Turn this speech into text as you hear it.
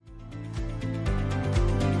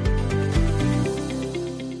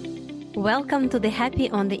Welcome to the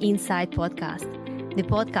Happy on the Inside podcast, the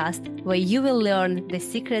podcast where you will learn the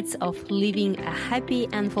secrets of living a happy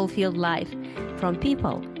and fulfilled life from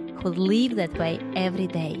people who live that way every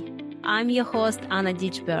day. I'm your host, Anna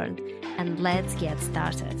Ditchburn, and let's get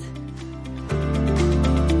started.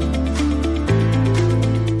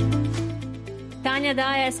 Tanya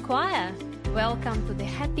Dyer Esquire, welcome to the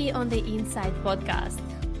Happy on the Inside podcast.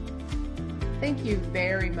 Thank you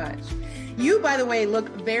very much. You, by the way, look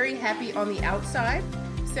very happy on the outside.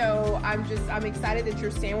 So I'm excited that you're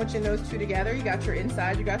sandwiching those two together. You got your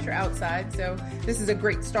inside, you got your outside. So this is a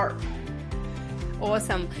great start.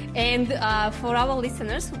 Awesome. And for our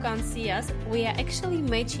listeners who can't see us, we are actually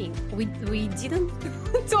matching. We didn't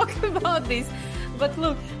talk about this, but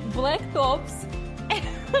look, black tops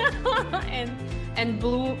and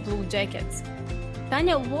blue jackets.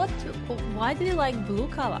 Tanya, why do you like blue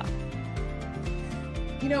color?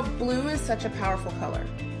 You know, blue is such a powerful color.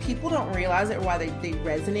 People don't realize it or why they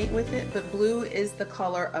resonate with it, but blue is the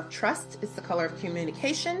color of trust. It's the color of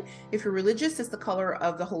communication. If you're religious, it's the color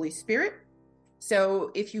of the Holy Spirit.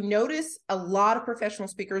 So if you notice, a lot of professional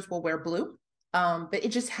speakers will wear blue, but it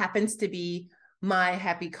just happens to be my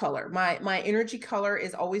happy color. My energy color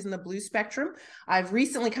is always in the blue spectrum. I've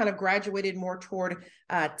recently kind of graduated more toward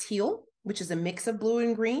teal, which is a mix of blue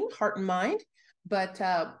and green, heart and mind, but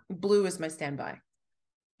blue is my standby.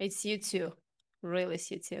 It's you too. Really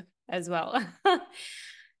suits you as well.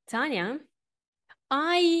 Tanya,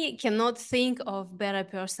 I cannot think of better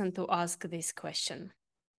person to ask this question.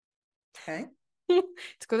 Okay.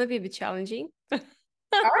 It's going to be a bit challenging. All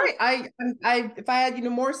right. If I had,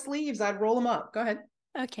 more sleeves, I'd roll them up. Go ahead.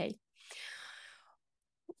 Okay.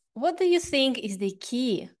 What do you think is the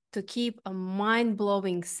key to keep a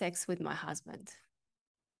mind-blowing sex with my husband?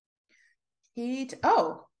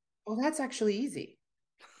 Well, that's actually easy.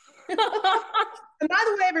 And by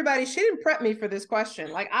the way, everybody, she didn't prep me for this question.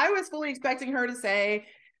 Like, I was fully expecting her to say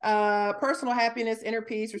personal happiness, inner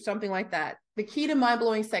peace, or something like that. The key to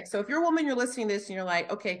mind-blowing sex. So if you're a woman, you're listening to this and you're like,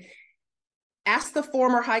 okay, ask the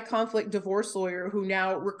former high conflict divorce lawyer who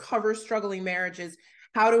now recovers struggling marriages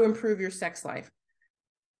how to improve your sex life.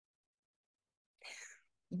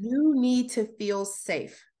 You need to feel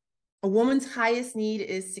safe. A woman's highest need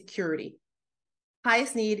is security.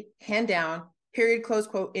 Highest need, hand down, period, close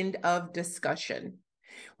quote, end of discussion.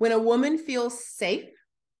 When a woman feels safe,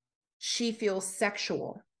 she feels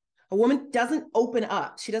sexual. A woman doesn't open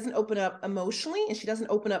up. She doesn't open up emotionally and she doesn't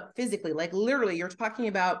open up physically. Like literally, you're talking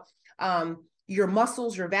about your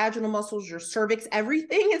muscles, your vaginal muscles, your cervix,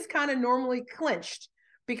 everything is kind of normally clenched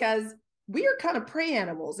because we are kind of prey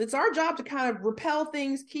animals. It's our job to kind of repel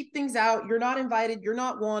things, keep things out. You're not invited. You're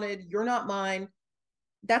not wanted. You're not mine.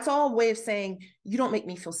 That's all a way of saying you don't make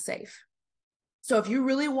me feel safe. So if you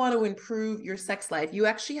really want to improve your sex life, you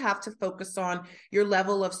actually have to focus on your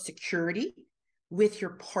level of security with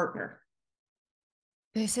your partner.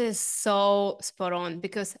 This is so spot on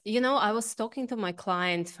because, I was talking to my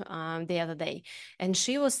client the other day and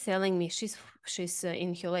she was telling me, she's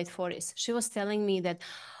in her late 40s. She was telling me that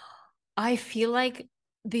I feel like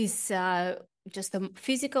this, just the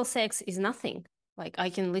physical sex is nothing. Like I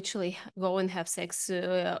can literally go and have sex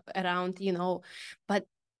around, but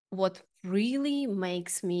what really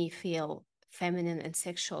makes me feel feminine and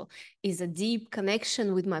sexual is a deep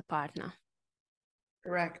connection with my partner.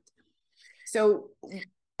 Correct. So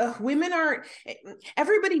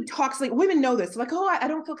everybody talks like women know this, like, oh, I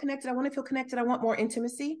don't feel connected. I want to feel connected. I want more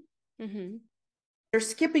intimacy. Mm-hmm. They're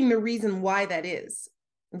skipping the reason why that is.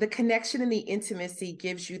 The connection and the intimacy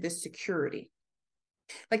gives you the security.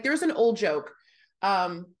 Like there's an old joke.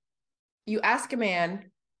 You ask a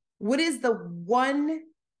man, what is the one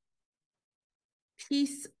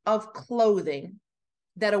piece of clothing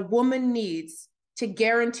that a woman needs to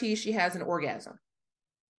guarantee she has an orgasm?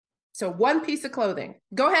 So one piece of clothing.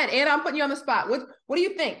 Go ahead, Anna, I'm putting you on the spot. What do you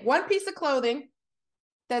think? One piece of clothing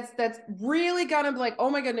that's really gonna be like,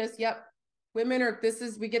 oh my goodness, yep. Women are,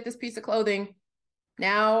 we get this piece of clothing.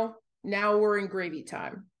 Now we're in gravy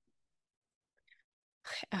time.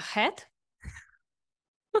 A hat?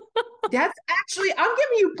 That's actually, I'm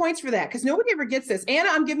giving you points for that because nobody ever gets this. Anna,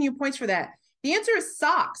 I'm giving you points for that. The answer is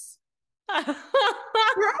socks. We're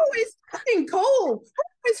always fucking cold. We're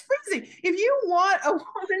always freezing. If you want a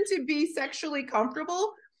woman to be sexually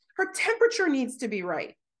comfortable, her temperature needs to be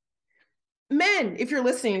right. Men, if you're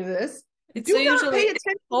listening to this, it's usually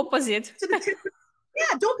opposite.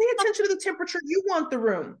 Yeah, don't pay attention to the temperature you want the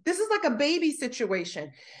room. This is like a baby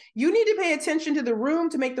situation. You need to pay attention to the room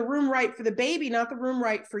to make the room right for the baby, not the room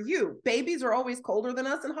right for you. Babies are always colder than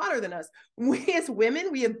us and hotter than us. We as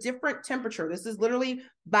women, we have different temperature. This is literally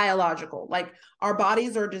biological. Like our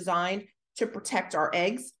bodies are designed to protect our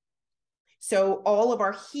eggs. So all of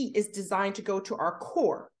our heat is designed to go to our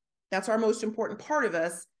core. That's our most important part of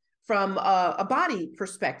us from a body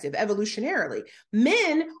perspective, evolutionarily.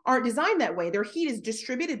 Men aren't designed that way. Their heat is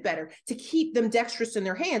distributed better to keep them dexterous in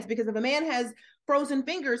their hands, because if a man has frozen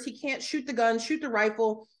fingers, he can't shoot the gun, shoot the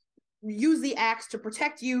rifle, use the axe to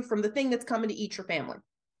protect you from the thing that's coming to eat your family.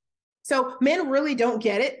 So men really don't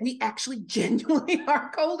get it. We actually genuinely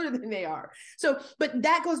are colder than they are. So, but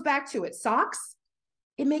that goes back to it. Socks,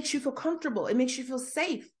 it makes you feel comfortable. It makes you feel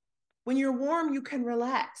safe. When you're warm, you can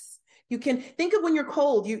relax. You can think of when you're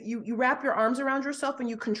cold, you wrap your arms around yourself and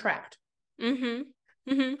you contract.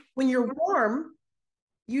 Mm-hmm. Mm-hmm. When you're warm,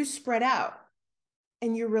 you spread out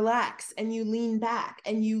and you relax and you lean back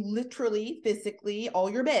and you literally, physically, all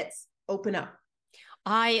your bits open up.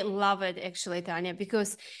 I love it actually, Tanya,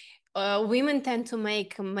 because women tend to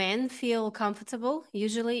make men feel comfortable,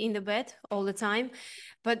 usually in the bed all the time.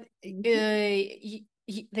 But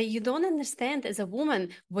you don't understand as a woman,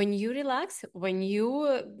 when you relax, when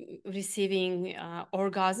you receiving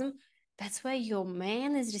orgasm, that's where your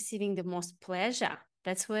man is receiving the most pleasure.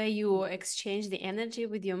 That's where you exchange the energy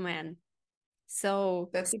with your man. So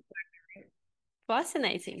That's exactly right.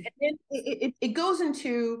 fascinating. And it goes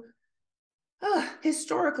into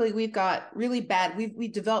historically we've got really bad,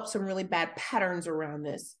 we've developed some really bad patterns around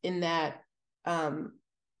this, in that a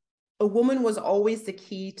woman was always the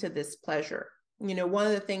key to this pleasure. You know, one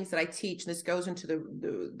of the things that I teach, this goes into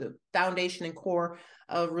the foundation and core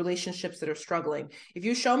of relationships that are struggling. If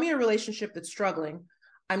you show me a relationship that's struggling,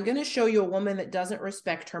 I'm going to show you a woman that doesn't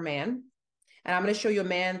respect her man. And I'm going to show you a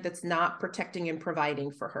man that's not protecting and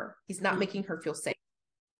providing for her. He's not making her feel safe.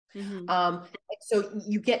 Mm-hmm. So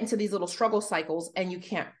you get into these little struggle cycles and you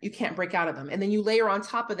can't break out of them. And then you layer on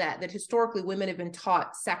top of that historically women have been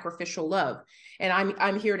taught sacrificial love. And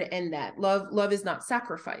I'm here to end that. Love is not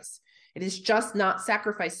sacrifice. It is just not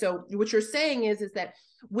sacrifice. So what you're saying is that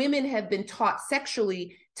women have been taught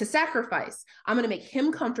sexually to sacrifice. I'm going to make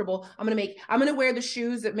him comfortable. I'm going to wear the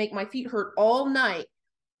shoes that make my feet hurt all night,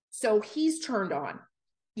 so he's turned on.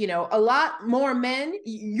 You know, a lot more men,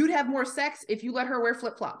 you'd have more sex if you let her wear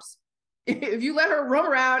flip-flops. If you let her roam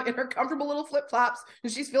around in her comfortable little flip-flops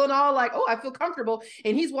and she's feeling all like, oh, I feel comfortable,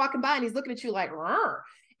 and he's walking by and he's looking at you like, rrr,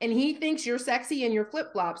 and he thinks you're sexy in your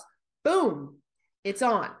flip-flops, boom, it's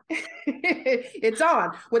on. It's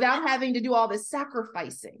on without having to do all this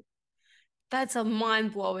sacrificing. That's a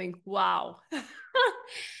mind-blowing. Wow.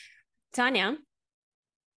 Tanya,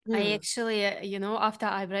 I actually, after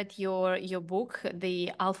I read your book,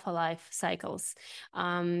 The Alpha Life Cycles,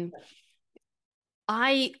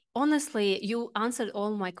 I honestly, you answered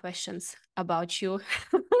all my questions about you,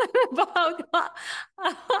 about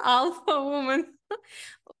alpha woman,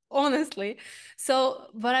 honestly. So,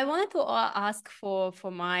 but I wanted to ask for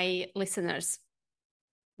my listeners.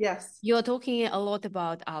 Yes. You're talking a lot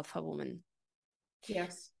about alpha woman.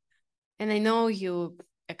 Yes. And I know you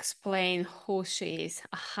explain who she is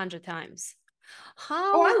 100 times.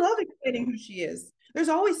 Oh, I How? love explaining who she is. There's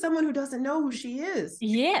always someone who doesn't know who she is.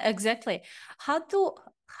 Yeah, exactly. How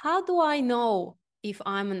do I know if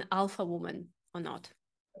I'm an alpha woman or not?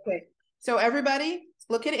 Okay. So everybody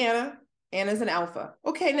look at Anna. Anna's an alpha.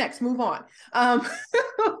 Okay, next, move on. Um,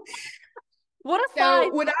 What a so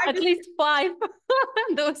five? what I At least five.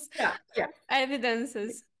 Those yeah.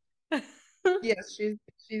 evidences. Yes,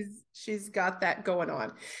 she's got that going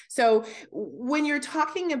on. So when you're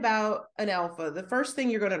talking about an alpha, the first thing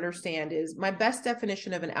you're going to understand is my best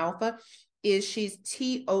definition of an alpha is she's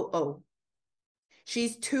TOO.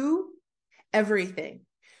 She's too everything.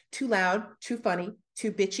 Too loud, too funny,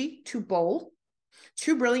 too bitchy, too bold,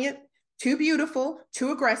 too brilliant, too beautiful,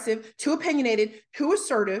 too aggressive, too opinionated, too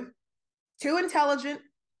assertive, too intelligent,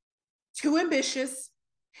 too ambitious.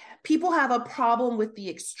 People have a problem with the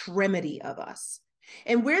extremity of us.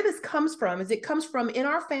 And where this comes from is it comes from in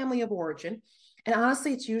our family of origin. And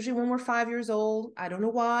honestly, it's usually when we're 5 years old. I don't know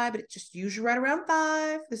why, but it's just usually right around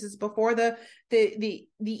 5. This is before the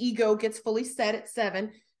ego gets fully set at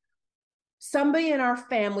 7. Somebody in our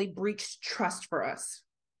family breached trust for us.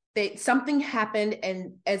 Something happened,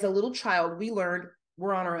 and as a little child, we learned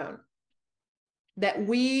we're on our own. That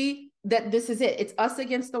this is it. It's us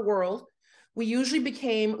against the world. We usually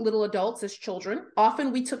became little adults as children.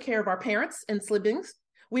 Often we took care of our parents and siblings.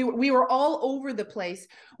 We were all over the place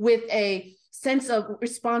with a sense of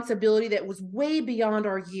responsibility that was way beyond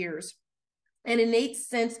our years. an innate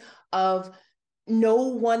sense of no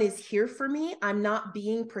one is here for me. I'm not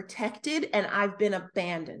being protected and I've been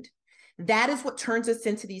abandoned. That is what turns us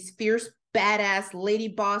into these fierce, badass, lady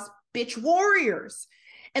boss, bitch warriors.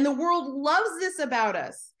 And the world loves this about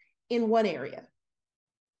us in one area,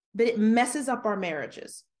 but it messes up our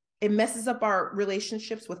marriages. It messes up our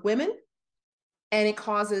relationships with women, and it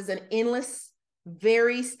causes an endless,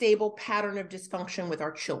 very stable pattern of dysfunction with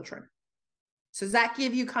our children. So does that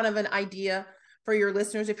give you kind of an idea for your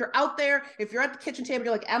listeners? If you're out there, if you're at the kitchen table,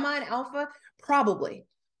 you're like, am I an alpha? Probably.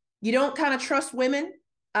 You don't kind of trust women.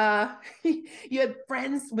 You had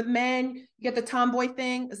friends with men, you get the tomboy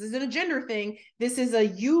thing. This isn't a gender thing. This is a,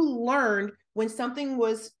 you learned when something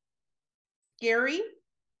was scary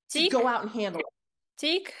to go out and handle it.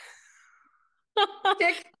 Tick.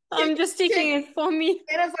 Tick. I'm just taking it for me.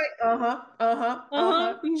 Anna's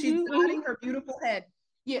like, She's nodding her beautiful head.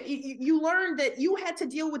 Yeah, you learned that you had to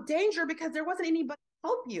deal with danger because there wasn't anybody to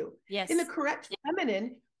help you. Yes. In the correct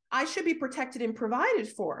feminine, I should be protected and provided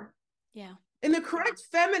for. Yeah. In the correct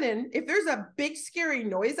feminine, if there's a big scary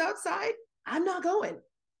noise outside, I'm not going.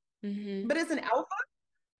 But as an alpha,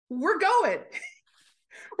 we're going.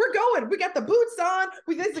 We're going. We got the boots on.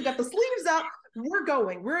 We got the sleeves up. We're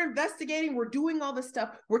going. We're investigating. We're doing all this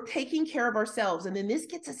stuff. We're taking care of ourselves. And then this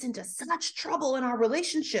gets us into such trouble in our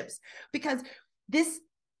relationships because this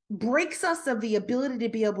breaks us of the ability to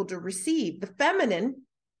be able to receive. The feminine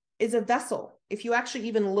is a vessel. If you actually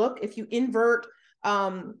even look, if you invert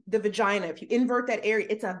the vagina, if you invert that area,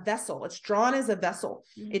 it's a vessel. It's drawn as a vessel.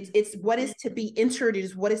 It's what is to be entered,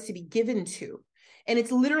 is what is to be given to. And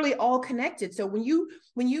it's literally all connected. So when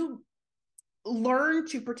you learn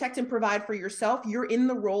to protect and provide for yourself, you're in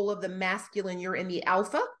the role of the masculine, you're in the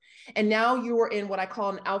alpha. And now you are in what I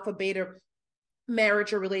call an alpha beta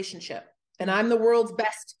marriage or relationship. And I'm the world's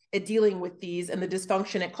best at dealing with these and the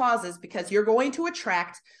dysfunction it causes, because you're going to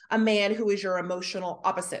attract a man who is your emotional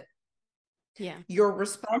opposite. Yeah. You're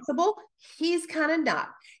responsible. He's kind of not.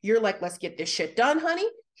 You're like, let's get this shit done, honey.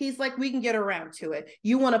 He's like, we can get around to it.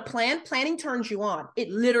 You want to plan? Planning turns you on. It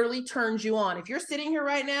literally turns you on. If you're sitting here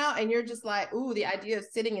right now and you're just like, ooh, the idea of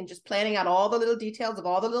sitting and just planning out all the little details of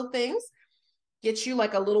all the little things gets you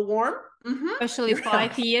like a little warm. Especially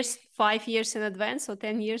 5 years in advance or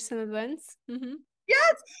 10 years in advance.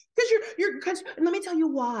 Yes, because let me tell you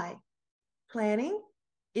why. Planning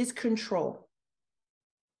is control.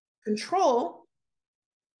 Control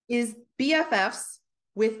is BFFs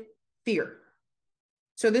with fear.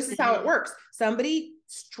 So this is how it works. Somebody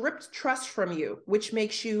stripped trust from you, which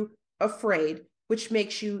makes you afraid, which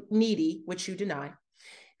makes you needy, which you deny.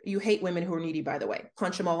 You hate women who are needy, by the way.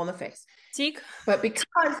 Punch them all in the face. Tick. But because,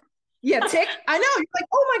 tick. I know. You're like,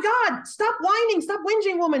 oh my God, stop whining, stop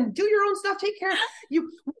whinging, woman. Do your own stuff. Take care of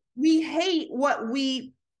you. We hate what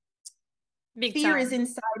we fear is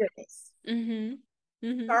inside of us.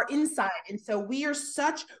 Our inside. And so we're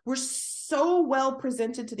so well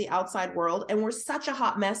presented to the outside world, and we're such a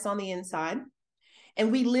hot mess on the inside.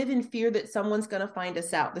 And we live in fear that someone's going to find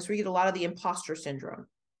us out. This is where you get a lot of the imposter syndrome.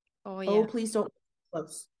 Oh, please don't get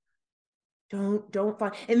close. Don't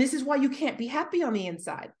find. And this is why you can't be happy on the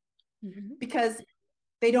inside, because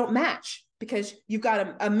they don't match, because you've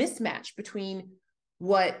got a mismatch between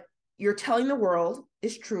what you're telling the world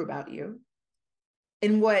is true about you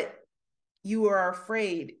and what you are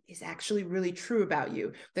afraid is actually really true about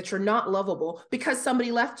you, that you're not lovable because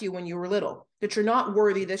somebody left you when you were little, that you're not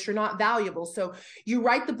worthy, that you're not valuable. So you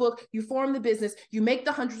write the book, you form the business, you make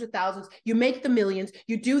the hundreds of thousands, you make the millions,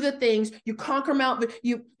 you do the things, you conquer mountains,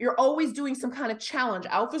 you're always doing some kind of challenge.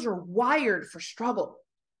 Alphas are wired for struggle.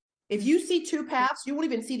 If you see two paths, you won't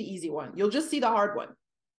even see the easy one. You'll just see the hard one.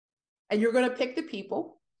 And you're going to pick the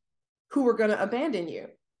people who are going to abandon you,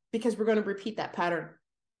 because we're going to repeat that pattern.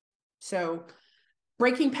 So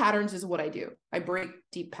breaking patterns is what I do. I break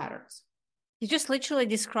deep patterns. You just literally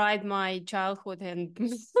described my childhood and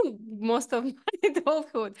most of my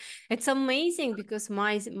adulthood. It's amazing because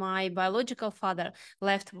my biological father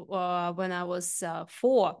left when I was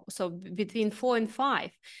 4, so between 4 and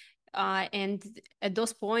 5. And at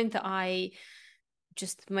those point, I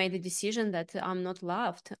just made the decision that I'm not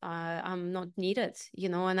loved, I'm not needed,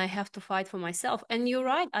 and I have to fight for myself. And you're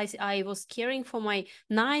right, I was caring for my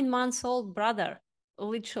 9-month-old brother,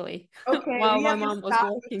 literally, while my mom was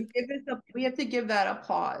working. We have to give that a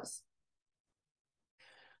pause.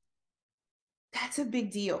 That's a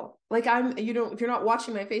big deal. Like if you're not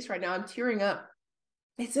watching my face right now, I'm tearing up.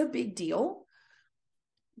 It's a big deal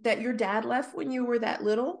that your dad left when you were that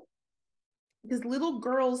little. Because little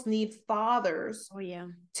girls need fathers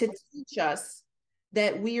to teach us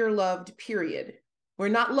that we are loved, period. We're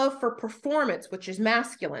not loved for performance, which is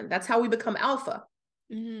masculine. That's how we become alpha.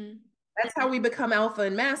 Mm-hmm. That's how we become alpha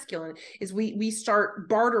and masculine, is we start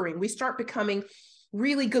bartering. We start becoming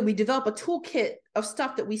really good. We develop a toolkit of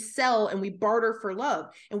stuff that we sell and we barter for love.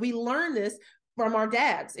 And we learn this from our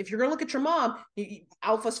dads. If you're going to look at your mom,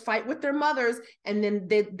 alphas fight with their mothers, and then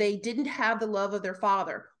they didn't have the love of their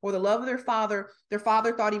father, or the love of their father. Their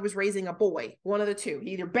father thought he was raising a boy, one of the two.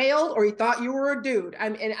 He either bailed or he thought you were a dude.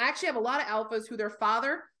 And I actually have a lot of alphas who their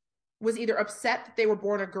father was either upset that they were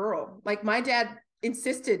born a girl. Like my dad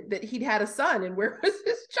insisted that he'd had a son, and where was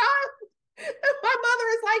his child? And my mother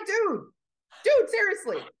is like, dude,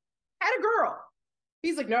 seriously, had a girl.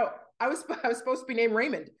 He's like, no, I was supposed to be named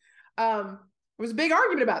Raymond. There was a big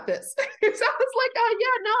argument about this. So I was like, oh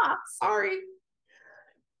yeah, nah, sorry.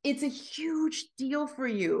 It's a huge deal for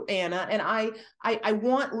you, Anna. And I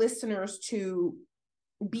want listeners to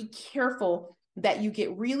be careful that you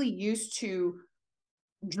get really used to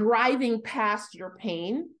driving past your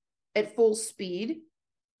pain at full speed,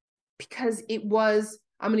 because it was,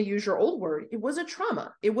 I'm going to use your old word, it was a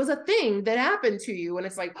trauma. It was a thing that happened to you. And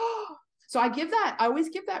it's like, oh, so I always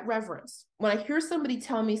give that reverence when I hear somebody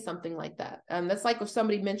tell me something like that. That's like if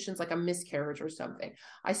somebody mentions like a miscarriage or something,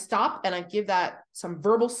 I stop and I give that some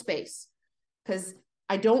verbal space, because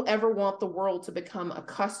I don't ever want the world to become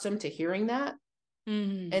accustomed to hearing that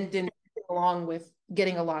and then along with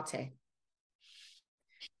getting a latte.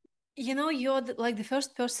 You know, you're like the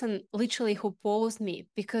first person literally who paused me,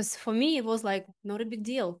 because for me it was like not a big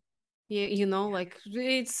deal. You know, like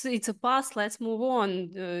it's a past, let's move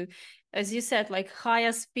on. As you said, like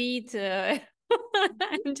higher speed. I'm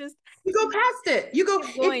just You go past it. You go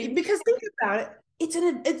because think about it.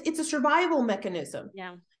 It's a survival mechanism.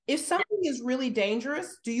 Yeah. If something is really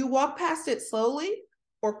dangerous, do you walk past it slowly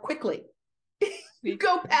or quickly? You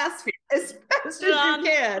go past it as fast as you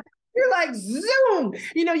can. You're like, zoom.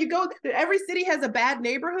 You know, you go, every city has a bad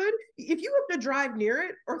neighborhood. If you have to drive near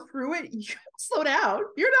it or through it, you slow down.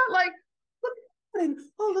 You're not like,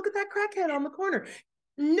 look at that crackhead on the corner.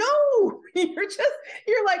 No,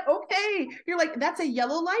 you're like, okay. You're like, that's a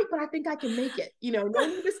yellow light, but I think I can make it. You know, no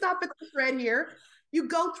need to stop at the red here. You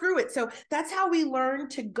go through it. So that's how we learn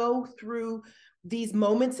to go through these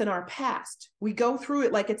moments in our past. We go through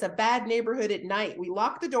it like it's a bad neighborhood at night. We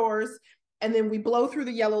lock the doors and then we blow through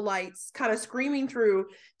the yellow lights, kind of screaming through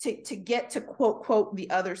to get to quote the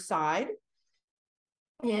other side.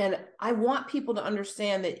 And I want people to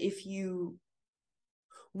understand that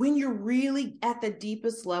when you're really at the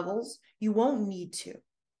deepest levels, you won't need to.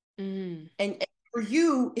 And for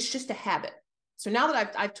you, it's just a habit. So now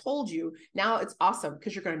that I've told you, now it's awesome,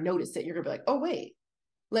 because you're going to notice it. You're going to be like, oh, wait,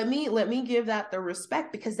 let me give that the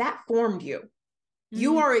respect, because that formed you.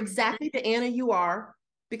 You are exactly the Anna you are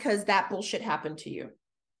because that bullshit happened to you.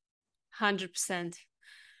 100%.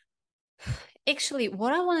 Actually,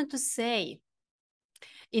 what I wanted to say,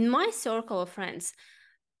 in my circle of friends,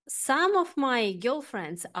 some of my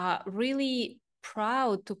girlfriends are really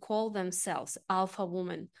proud to call themselves alpha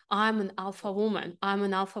woman. I'm an alpha woman. I'm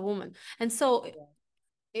an alpha woman. And so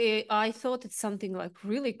I thought it's something like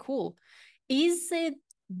really cool. Is it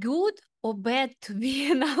good or bad to be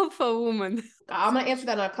an alpha woman? I'm going to answer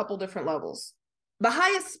that on a couple different levels. The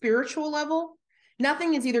highest spiritual level,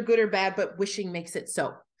 nothing is either good or bad, but wishing makes it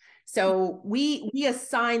so. So we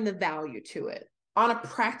assign the value to it. On a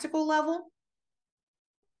practical level,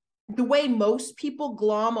 the way most people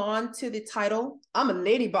glom on to the title, I'm a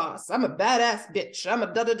lady boss, I'm a badass bitch, I'm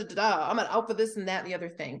a da-da-da-da-da, I'm an alpha this and that and the other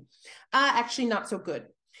thing. Actually not so good.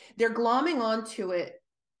 They're glomming onto it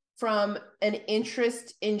from an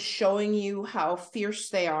interest in showing you how fierce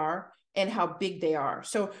they are and how big they are.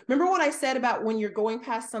 So remember what I said about when you're going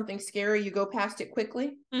past something scary, you go past it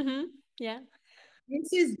quickly? Yeah.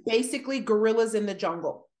 This is basically gorillas in the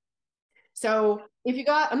jungle. So if you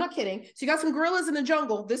got, I'm not kidding. So you got some gorillas in the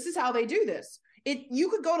jungle. This is how they do this. You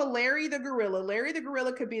could go to Larry the gorilla. Larry the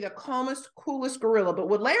gorilla could be the calmest, coolest gorilla. But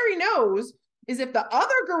what Larry knows is if the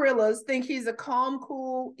other gorillas think he's a calm,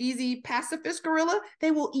 cool, easy, pacifist gorilla,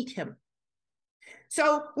 they will eat him.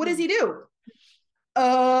 So what does he do? He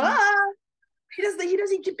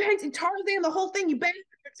bangs and Tarzan, the whole thing. You bang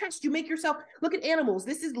your chest, you make yourself look at animals.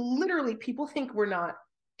 This is literally, people think we're not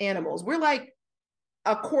animals. We're like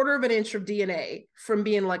a quarter of an inch of DNA from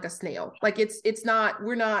being like a snail. Like it's not,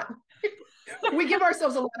 we're not, we give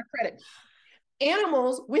ourselves a lot of credit.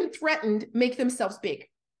 Animals, when threatened, make themselves big,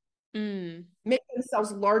 make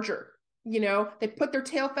themselves larger. You know, they put their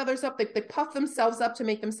tail feathers up, they puff themselves up to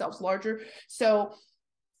make themselves larger. So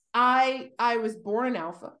I was born an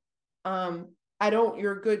alpha.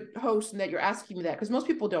 You're a good host in that you're asking me that, because most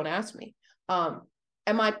people don't ask me. Am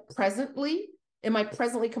I presently Am I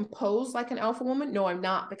presently composed like an alpha woman? No, I'm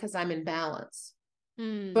not, because I'm in balance.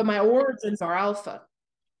 Mm. But my origins are alpha.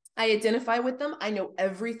 I identify with them. I know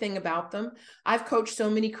everything about them. I've coached so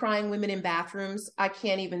many crying women in bathrooms. I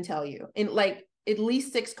can't even tell you, in like at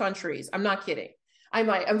least 6 countries. I'm not kidding. I'm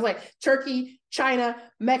like Turkey, China,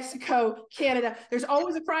 Mexico, Canada. There's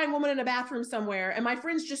always a crying woman in a bathroom somewhere. And my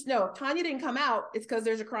friends just know if Tanya didn't come out, it's because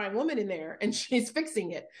there's a crying woman in there and she's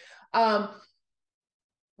fixing it.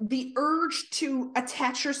 The urge to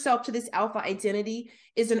attach yourself to this alpha identity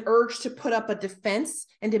is an urge to put up a defense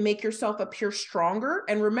and to make yourself appear stronger.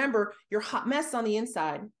 And remember, you're a hot mess on the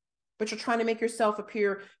inside, but you're trying to make yourself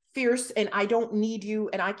appear fierce and I don't need you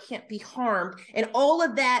and I can't be harmed. And all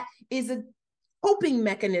of that is a coping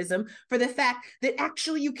mechanism for the fact that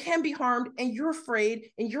actually you can be harmed and you're afraid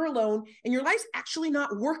and you're alone and your life's actually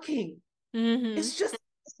not working. Mm-hmm. It's just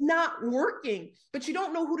not working, but you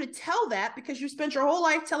don't know who to tell that because you spent your whole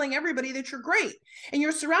life telling everybody that you're great and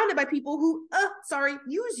you're surrounded by people who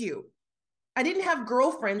use you. I didn't have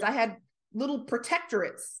girlfriends. I had little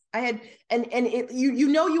protectorates. I had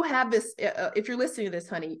you have this if you're listening to this,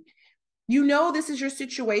 honey, this is your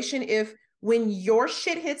situation. If when your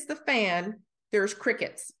shit hits the fan, there's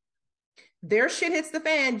crickets. Their shit hits the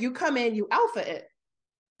fan, you come in, you alpha it.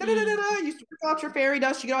 You sprinkle out your fairy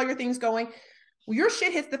dust, you get all your things going. Your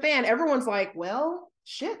shit hits the fan, everyone's like, well,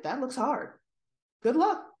 shit, that looks hard. Good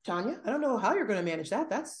luck, Tanya. I don't know how you're going to manage that.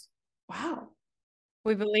 That's wow.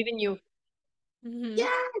 We believe in you. Mm-hmm.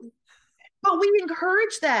 Yeah, but we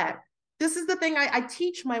encourage that. This is the thing I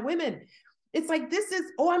teach my women. It's like,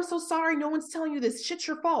 I'm so sorry. No one's telling you this. Shit's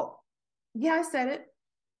your fault. Yeah, I said it.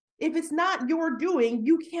 If it's not your doing,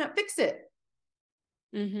 you can't fix it.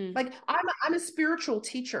 Mm-hmm. Like I'm a spiritual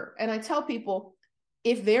teacher. And I tell people,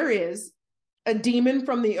 if there is a demon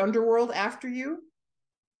from the underworld after you,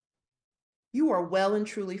 you are well and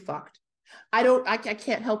truly fucked. I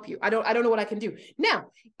can't help you. I don't know what I can do.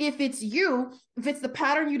 Now, if it's the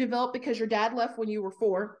pattern you developed because your dad left when you were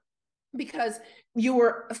 4, because you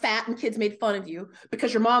were fat and kids made fun of you,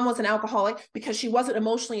 because your mom was an alcoholic, because she wasn't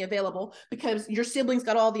emotionally available, because your siblings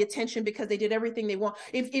got all the attention because they did everything they want.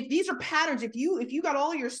 If these are patterns, if you got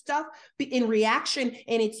all your stuff in reaction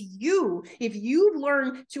and it's if you've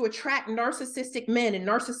learned to attract narcissistic men and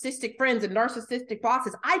narcissistic friends and narcissistic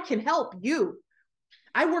bosses, I can help you.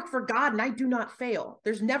 I work for God and I do not fail.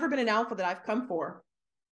 There's never been an alpha that I've come for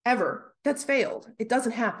ever that's failed. It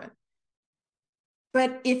doesn't happen.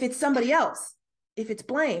 But if it's somebody else, if it's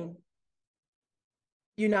blame,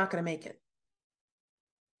 you're not going to make it.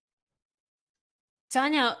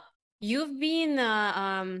 Tanya, you've been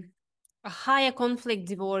a higher conflict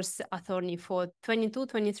divorce attorney for 22,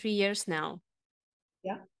 23 years now.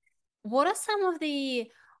 Yeah. What are some of the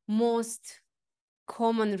most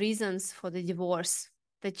common reasons for the divorce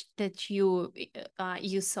that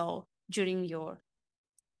you saw during your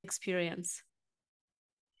experience?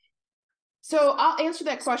 So I'll answer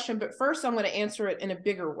that question, but first I'm going to answer it in a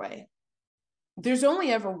bigger way. There's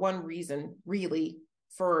only ever one reason, really,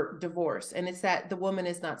 for divorce, and it's that the woman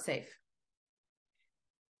is not safe.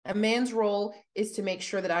 A man's role is to make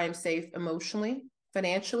sure that I am safe emotionally,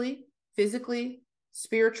 financially, physically,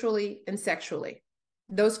 spiritually, and sexually.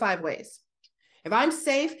 Those 5 ways. If I'm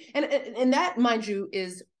safe, and that, mind you,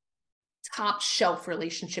 is top shelf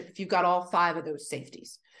relationship if you've got all 5 of those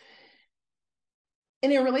safeties.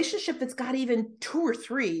 In a relationship that's got even 2 or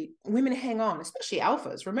 3, women hang on, especially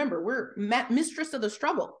alphas. Remember, we're mistress of the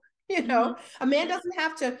struggle. A man doesn't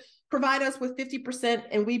have to provide us with 50%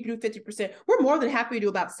 and we do 50%. We're more than happy to do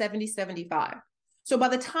about 70, 75. So by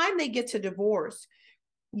the time they get to divorce,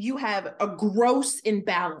 you have a gross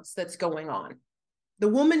imbalance that's going on. The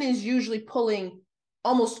woman is usually pulling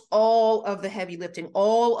almost all of the heavy lifting,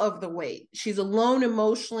 all of the weight. She's alone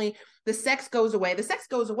emotionally. The sex goes away. The sex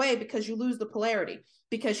goes away because you lose the polarity,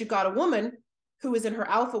 because you've got a woman who is in her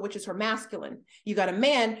alpha, which is her masculine. You got a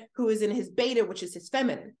man who is in his beta, which is his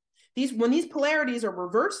feminine. When these polarities are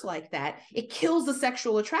reversed like that, it kills the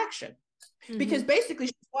sexual attraction. Mm-hmm. Because basically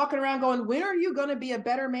she's walking around going, when are you going to be a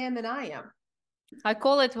better man than I am? I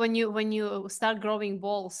call it when you start growing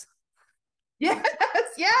balls. Yes.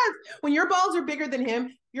 When your balls are bigger than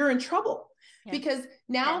him, you're in trouble. Yeah. Because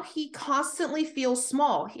now he constantly feels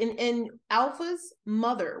small. In alpha's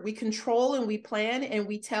mother, we control and we plan and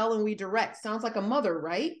we tell and we direct. Sounds like a mother,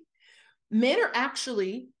 right? Men are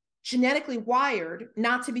actually genetically wired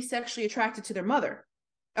not to be sexually attracted to their mother.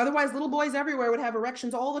 Otherwise, little boys everywhere would have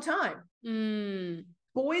erections all the time.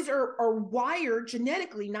 Boys are wired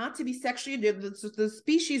genetically not to be sexually, the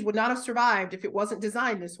species would not have survived if it wasn't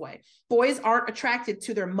designed this way. Boys aren't attracted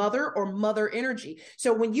to their mother or mother energy.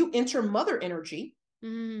 So when you enter mother energy,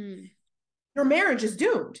 your marriage is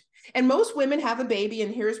doomed. And most women have a baby,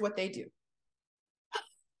 and here's what they do.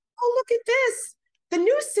 Oh, look at this. The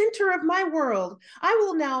new center of my world. I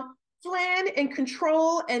will now plan and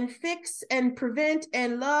control and fix and prevent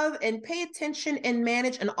and love and pay attention and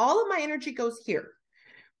manage. And all of my energy goes here.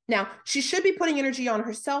 Now, she should be putting energy on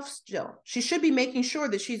herself still. She should be making sure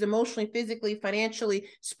that she's emotionally, physically, financially,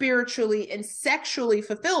 spiritually, and sexually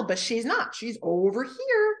fulfilled, but she's not. She's over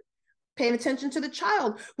here paying attention to the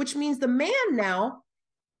child, which means the man now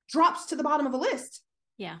drops to the bottom of the list.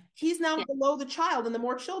 Yeah. He's now below the child, and the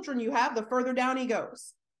more children you have, the further down he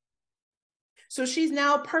goes. So she's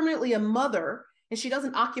now permanently a mother, and she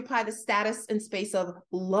doesn't occupy the status and space of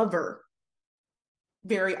lover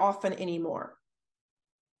very often anymore,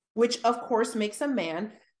 which of course makes a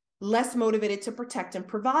man less motivated to protect and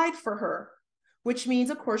provide for her, which means,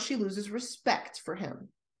 of course, she loses respect for him.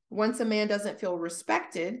 Once a man doesn't feel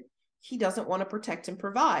respected, he doesn't want to protect and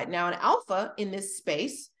provide. Now, an alpha in this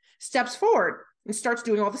space steps forward and starts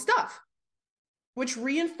doing all the stuff, which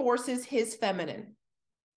reinforces his feminine.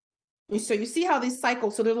 And so you see how these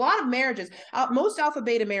cycles, so there's a lot of marriages, most alpha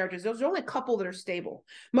beta marriages, there's only a couple that are stable.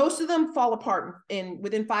 Most of them fall apart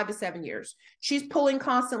within 5 to 7 years. She's pulling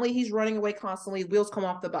constantly, he's running away constantly, wheels come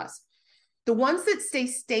off the bus. The ones that stay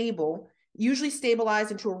stable usually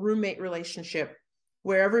stabilize into a roommate relationship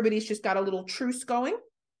where everybody's just got a little truce going.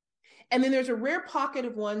 And then there's a rare pocket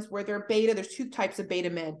of ones where they're beta. There's two types of beta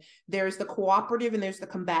men. There's the cooperative and there's the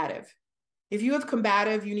combative. If you have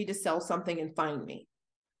combative, you need to sell something and find me.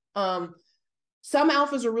 Some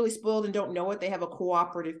alphas are really spoiled and don't know it. They have a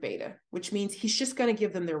cooperative beta, which means he's just going to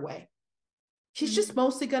give them their way. He's just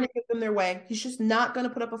mostly going to give them their way. He's just not going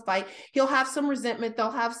to put up a fight. He'll have some resentment.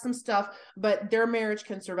 They'll have some stuff, but their marriage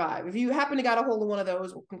can survive. If you happen to got a hold of one of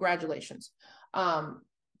those, well, congratulations.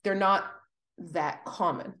 They're not that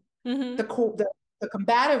common. Mm-hmm. The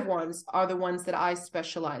combative ones are the ones that I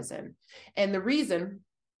specialize in. And the reason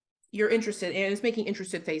you're interested, and it's making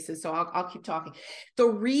interested faces, so I'll keep talking. The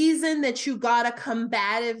reason that you got a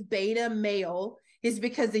combative beta male is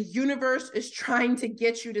because the universe is trying to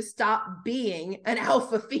get you to stop being an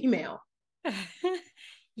alpha female.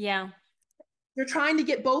 Yeah. They're trying to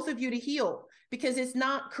get both of you to heal because it's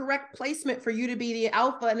not correct placement for you to be the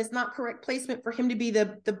alpha, and it's not correct placement for him to be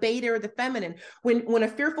the beta or the feminine. When a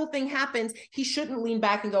fearful thing happens, he shouldn't lean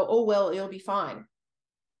back and go, oh, well, it'll be fine.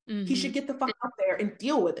 Mm-hmm. He should get the fuck out there and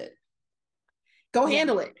deal with it. Go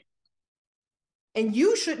handle it. And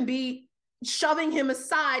you shouldn't be shoving him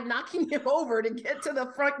aside, knocking him over to get to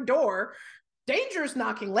the front door. Dangerous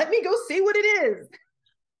knocking. Let me go see what it is.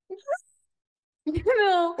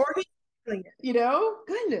 Or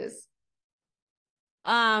goodness.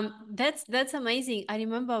 That's amazing. I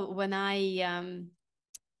remember when I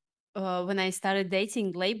started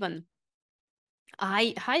dating Laban,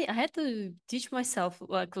 I had to teach myself,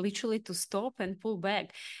 like, literally to stop and pull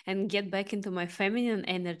back and get back into my feminine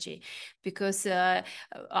energy, because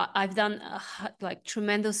I've done like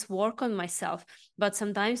tremendous work on myself, but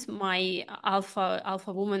sometimes my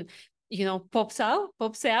alpha woman, pops out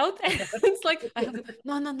and it's like,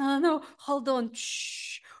 no, hold on,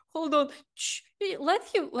 shh, hold on, shh. Let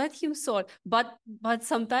him sort. But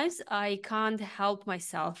sometimes I can't help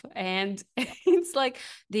myself, and it's like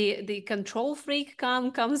the control freak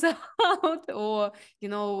comes out, or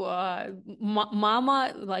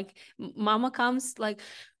mama comes like,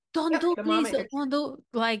 don't do this, don't do,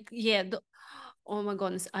 like, yeah. Oh my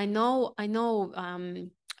goodness, I know.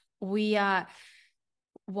 We are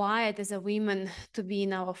wired as a women to be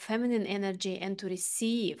in our feminine energy and to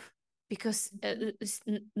receive, because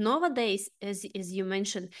nowadays, as you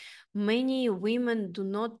mentioned, many women do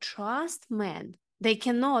not trust men. They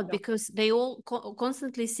cannot, because they all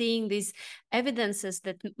constantly seeing these evidences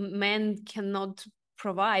that men cannot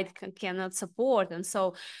provide, cannot support. And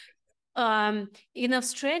so in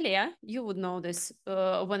Australia, you would know this,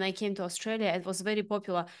 when I came to Australia, it was very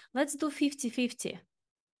popular. Let's do 50-50.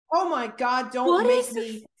 Oh my God, don't make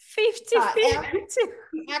me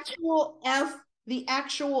 50-50. The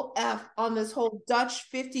actual F on this whole Dutch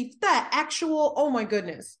 50, that actual, oh my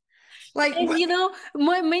goodness. Like, and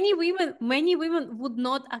many women would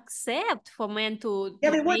not accept for men to be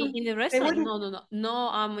in the restaurant. No,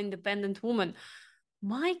 I'm an independent woman.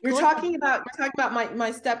 You're talking about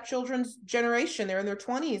my stepchildren's generation. They're in their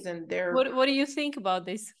 20s, and they're. What do you think about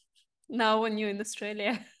this now when you're in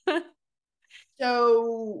Australia?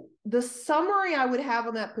 So the summary I would have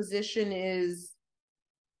on that position is,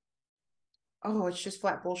 oh, it's just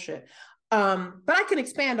flat bullshit. But I can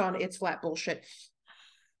expand on it. It's flat bullshit.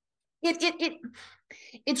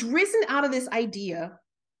 It's risen out of this idea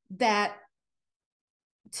that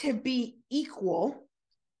to be equal,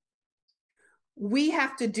 we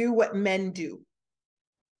have to do what men do.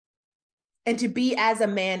 And to be as a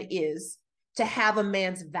man is, to have a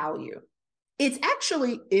man's value. It's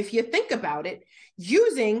actually, if you think about it,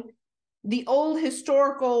 using the old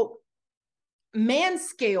historical man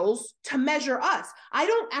scales to measure us. I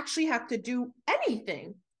don't actually have to do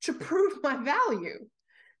anything to prove my value.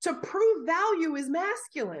 To prove value is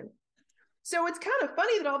masculine. So it's kind of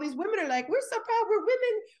funny that all these women are like, we're so proud, we're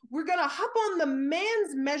women, we're going to hop on the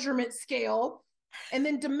man's measurement scale and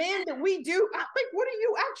then demand that we do. I'm like, what are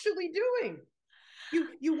you actually doing?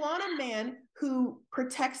 You want a man who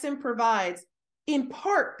protects and provides, in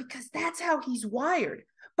part because that's how he's wired.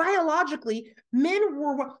 Biologically, men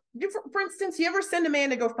were, for instance, you ever send a man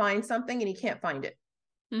to go find something and he can't find it?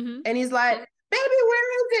 Mm-hmm. And he's like, baby,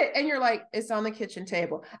 where is it? And you're like, it's on the kitchen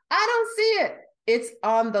table. I don't see it. It's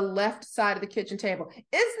on the left side of the kitchen table.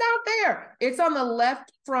 It's not there. It's on the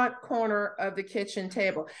left front corner of the kitchen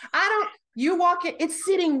table. You walk in, it's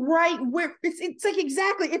sitting right where, it's like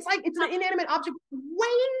exactly, it's like it's an inanimate object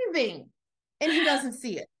waving, and he doesn't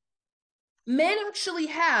see it. Men actually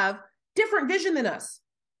have different vision than us.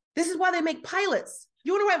 This is why they make pilots.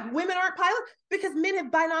 You want to know why women aren't pilots? Because men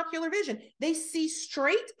have binocular vision. They see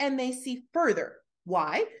straight and they see further.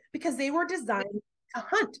 Why? Because they were designed to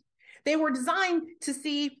hunt. They were designed to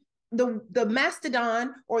see the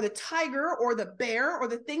mastodon or the tiger or the bear or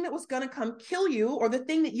the thing that was going to come kill you or the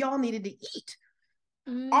thing that y'all needed to eat.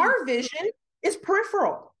 Our vision is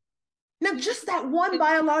peripheral. Now, just that one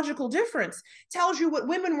biological difference tells you what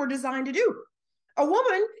women were designed to do. A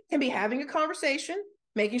woman can be having a conversation,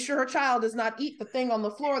 making sure her child does not eat the thing on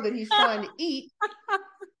the floor that he's trying to eat,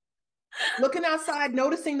 looking outside,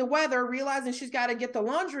 noticing the weather, realizing she's got to get the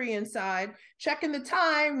laundry inside, checking the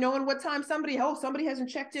time, knowing what time somebody hasn't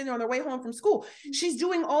checked in on their way home from school. She's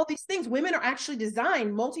doing all these things. Women are actually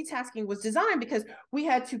designed, multitasking was designed because we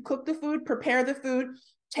had to cook the food, prepare the food,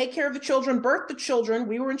 take care of the children, birth the children.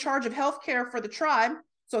 We were in charge of healthcare for the tribe.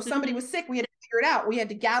 So if somebody was sick, we had to figure it out. We had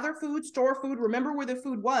to gather food, store food, remember where the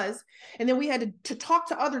food was. And then we had to talk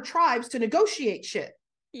to other tribes to negotiate shit.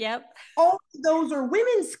 Yep. All of those are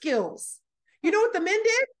women's skills. You know what the men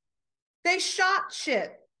did? They shot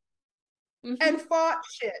shit and fought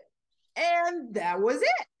shit. And that was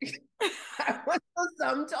it. That was the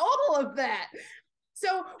sum total of that.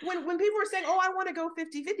 So when people are saying, oh, I want to go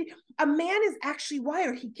 50-50, a man is actually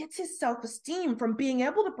wired. He gets his self-esteem from being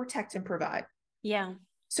able to protect and provide. Yeah.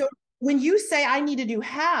 So when you say I need to do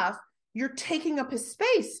half, you're taking up his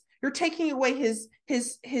space. You're taking away his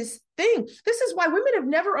thing. This is why women have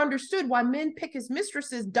never understood why men pick as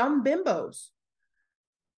mistresses dumb bimbos.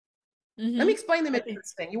 Let me explain the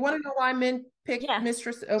mistress thing. You want to know why men pick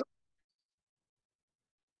mistresses? Oh.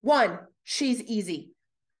 One, she's easy.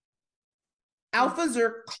 Alphas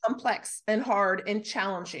are complex and hard and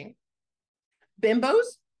challenging. Bimbos,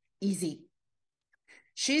 easy.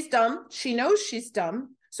 She's dumb. She knows she's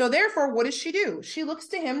dumb. So therefore, what does she do? She looks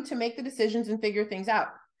to him to make the decisions and figure things out.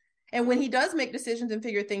 And when he does make decisions and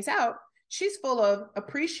figure things out, she's full of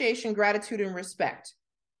appreciation, gratitude, and respect,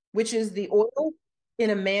 which is the oil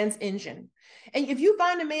in a man's engine. And if you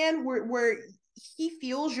find a man where he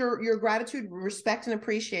feels your gratitude, respect, and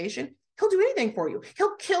appreciation, he'll do anything for you.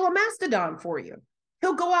 He'll kill a mastodon for you.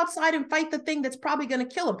 He'll go outside and fight the thing that's probably going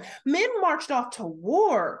to kill him. Men marched off to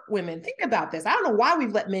war, women. Think about this. I don't know why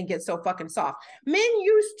we've let men get so fucking soft. Men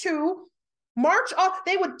used to march off.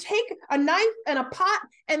 They would take a knife and a pot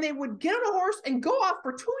and they would get on a horse and go off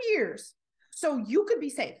for 2 years so you could be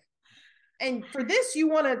safe. And for this, you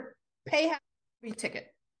want to pay a ticket.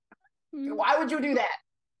 Why would you do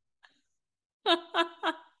that?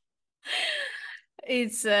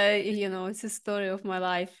 It's it's a story of my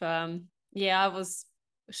life. I was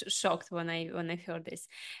shocked when I heard this.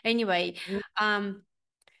 Anyway,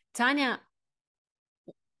 Tanya,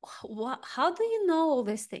 how do you know all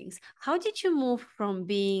these things? How did you move from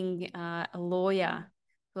being a lawyer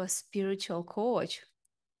to a spiritual coach?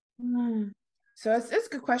 So it's a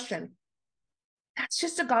good question. That's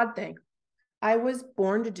just a God thing. I was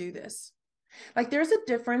born to do this. Like there's a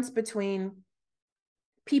difference between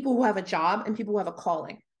people who have a job and people who have a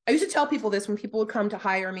calling. I used to tell people this when people would come to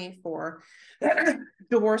hire me for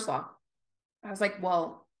divorce law. I was like,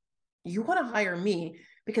 well, you want to hire me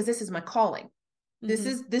because this is my calling. This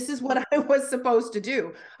is what I was supposed to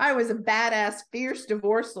do. I was a badass, fierce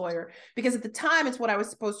divorce lawyer because at the time it's what I was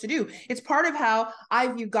supposed to do. It's part of how I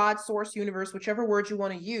view God, source, universe, whichever word you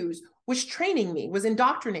want to use, was training me, was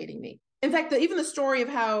indoctrinating me. In fact, even the story of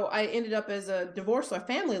how I ended up as a divorce lawyer,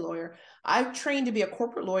 family lawyer, I trained to be a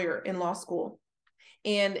corporate lawyer in law school.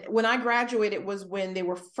 And when I graduated was when they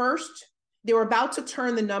were first They were about to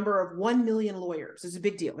turn the number of 1 million lawyers. It's a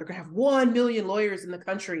big deal. They're going to have 1 million lawyers in the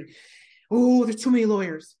country. Oh, there's too many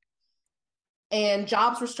lawyers. And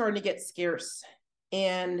jobs were starting to get scarce.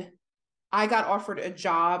 And I got offered a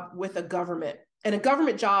job with a government. And a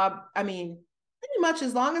government job, I mean, pretty much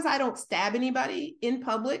as long as I don't stab anybody in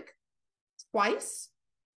public twice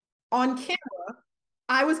on camera,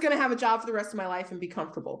 I was going to have a job for the rest of my life and be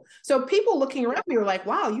comfortable. So people looking around me were like,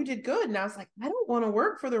 wow, you did good. And I was like, I don't want to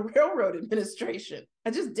work for the Railroad Administration.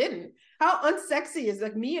 I just didn't. How unsexy is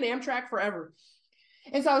like me and Amtrak forever.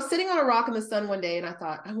 And so I was sitting on a rock in the sun one day and I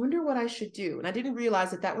thought, I wonder what I should do. And I didn't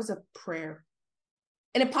realize that that was a prayer.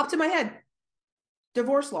 And it popped in my head,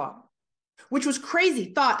 divorce law, which was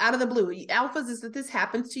crazy thought out of the blue. Alphas, is that this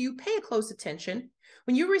happens to you, pay close attention.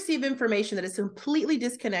 When you receive information that is completely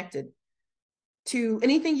disconnected to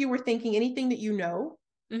anything you were thinking, anything that you know,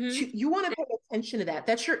 you want to pay attention to that.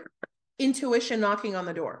 That's your intuition knocking on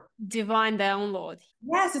the door. Divine download.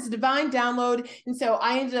 Yes, it's a divine download. And so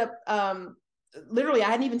I ended up, literally, I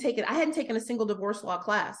hadn't taken a single divorce law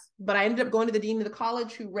class, but I ended up going to the dean of the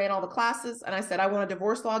college who ran all the classes. And I said, I want a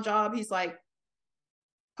divorce law job. He's like,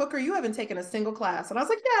 Hooker, you haven't taken a single class. And I was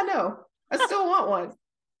like, yeah, no, I still want one.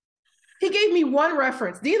 He gave me one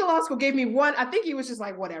reference. Dean of the law school gave me one. I think he was just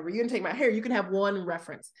like, whatever, you can take my hair. You can have one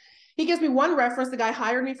reference. He gives me one reference. The guy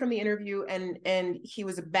hired me from the interview and he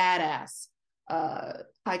was a badass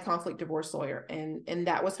high conflict divorce lawyer. And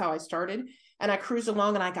that was how I started. And I cruised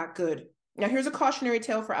along and I got good. Now here's a cautionary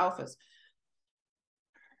tale for alphas.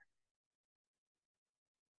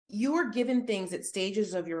 You are given things at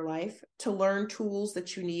stages of your life to learn tools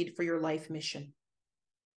that you need for your life mission.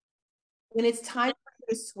 When it's time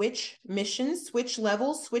to switch missions, switch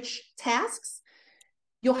levels, switch tasks,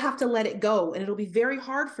 you'll have to let it go. And it'll be very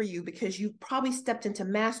hard for you because you've probably stepped into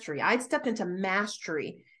mastery. I'd stepped into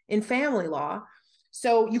mastery in family law.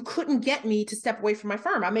 So you couldn't get me to step away from my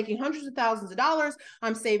firm. I'm making hundreds of thousands of dollars.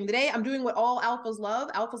 I'm saving the day. I'm doing what all alphas love.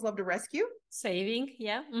 Alphas love to rescue. Saving,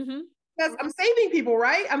 yeah. Mm-hmm. Yes, I'm saving people,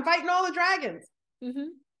 right? I'm fighting all the dragons. Mm-hmm.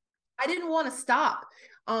 I didn't want to stop.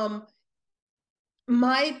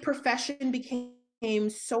 My profession became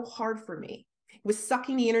so hard for me. It was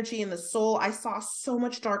sucking the energy and the soul. I saw so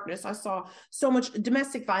much darkness. I saw so much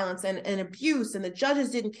domestic violence and abuse, and the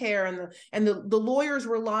judges didn't care, and the lawyers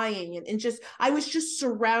were lying, and just I was just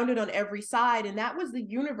surrounded on every side. And that was the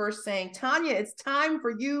universe saying, Tanya, it's time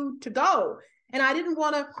for you to go. And I didn't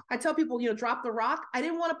want to, I tell people, drop the rock. I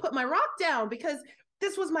didn't want to put my rock down because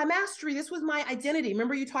this was my mastery. This was my identity.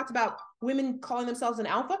 Remember you talked about women calling themselves an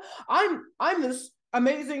alpha? I'm this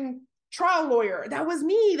amazing trial lawyer. That was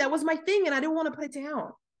me. That was my thing. And I didn't want to put it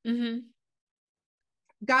down. Mm-hmm.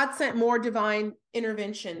 God sent more divine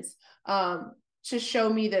interventions to show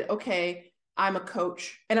me that, okay, I'm a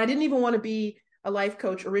coach. And I didn't even want to be a life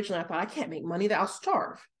coach originally. I thought I can't make money, that I'll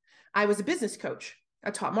starve. I was a business coach.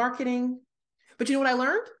 I taught marketing. But you know what I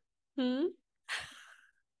learned?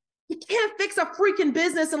 You can't fix a freaking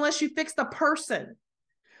business unless you fix the person.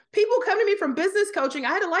 People come to me from business coaching. I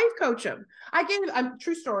had to life coach them.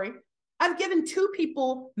 True story. I've given 2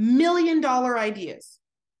 people $1 million ideas.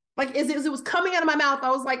 Like as it was coming out of my mouth, I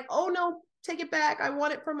was like, oh no, take it back. I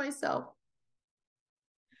want it for myself.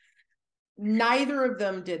 Neither of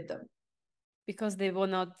them did them. Because they were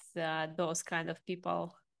not those kind of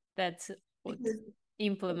people that would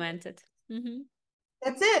implement it. Mm-hmm.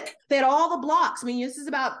 That's it. They had all the blocks. I mean, this is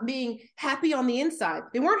about being happy on the inside.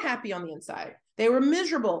 They weren't happy on the inside. They were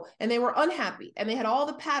miserable and they were unhappy and they had all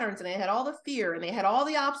the patterns and they had all the fear and they had all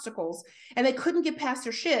the obstacles and they couldn't get past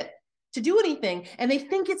their shit to do anything. And they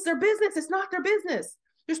think it's their business. It's not their business.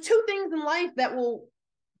 There's 2 things in life that will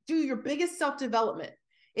do your biggest self-development.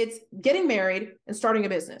 It's getting married and starting a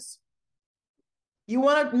business. You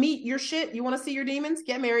want to meet your shit? You want to see your demons?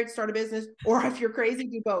 Get married, start a business. Or if you're crazy,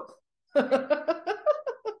 do both.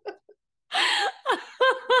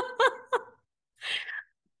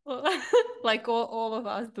 Like all of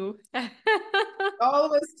us do. All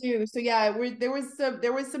of us do. So yeah, there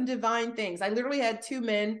was some divine things. I literally had 2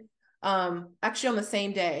 men actually on the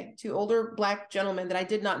same day, 2 older Black gentlemen that I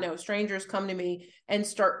did not know, strangers, come to me and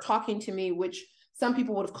start talking to me, which some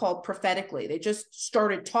people would have called prophetically. They just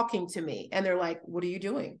started talking to me and they're like, what are you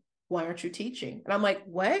doing? Why aren't you teaching? And I'm like,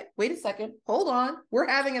 what? Wait a second. Hold on. We're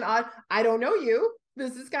having I don't know you.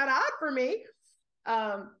 This is kind of odd for me.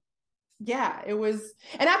 Yeah, it was.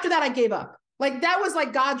 And after that, I gave up. Like that was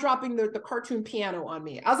like God dropping the cartoon piano on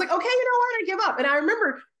me. I was like, okay, you know what? I give up. And I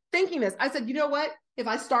remember thinking this. I said, you know what? If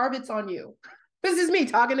I starve, it's on you. This is me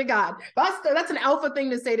talking to God. That's an alpha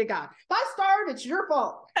thing to say to God. If I starve, it's your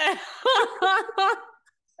fault.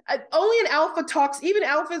 Only an alpha talks. Even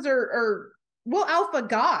alphas are well, alpha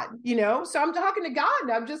God, you know? So I'm talking to God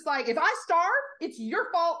and I'm just like, if I starve, it's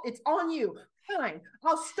your fault. It's on you. Fine.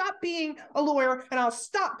 I'll stop being a lawyer and I'll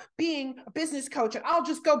stop being a business coach and I'll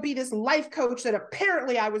just go be this life coach that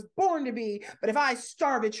apparently I was born to be. But if I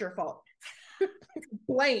starve, it's your fault.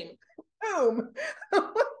 Blame. Boom.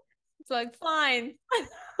 It's like, fine.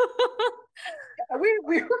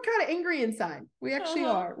 We're kind of angry inside. We actually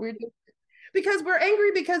Uh-huh. are. We're just, because we're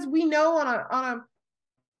angry because we know on a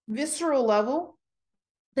visceral level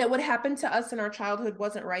that what happened to us in our childhood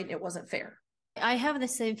wasn't right and it wasn't fair. I have the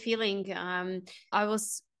same feeling. I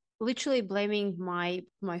was literally blaming my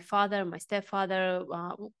father, my stepfather,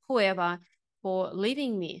 whoever, for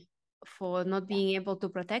leaving me, for not being able to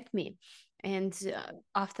protect me. And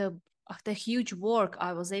after huge work,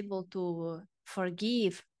 I was able to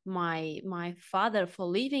forgive my father for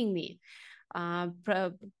leaving me,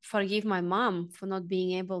 forgive my mom for not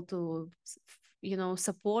being able to,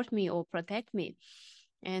 support me or protect me,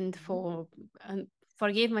 and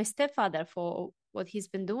forgive my stepfather for what he's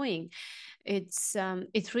been doing. It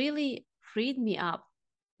really freed me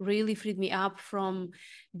up from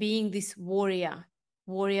being this warrior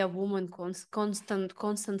woman,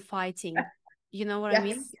 constant fighting. You know what I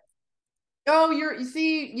mean? Yes. Oh, you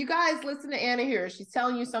see, you guys listen to Anna here. She's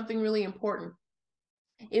telling you something really important.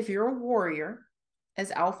 If you're a warrior, as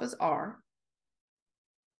alphas are,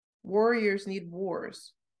 warriors need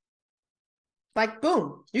wars. Like,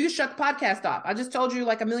 boom, you can shut the podcast off. I just told you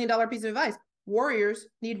like $1 million piece of advice. Warriors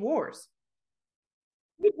need wars.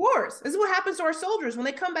 Need wars. This is what happens to our soldiers. When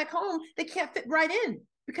they come back home, they can't fit right in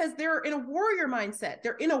because they're in a warrior mindset.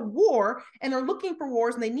 They're in a war and they're looking for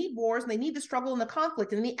wars and they need wars and they need the struggle and the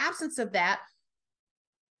conflict. And in the absence of that,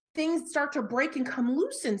 things start to break and come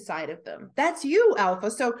loose inside of them. That's you,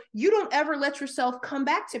 alpha. So you don't ever let yourself come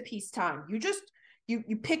back to peacetime. You just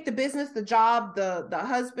you pick the business, the job, the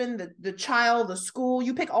husband, the child, the school.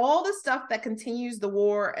 You pick all the stuff that continues the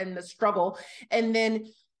war and the struggle, and then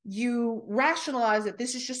you rationalize that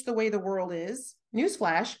this is just the way the world is.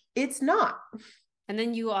 Newsflash, it's not. And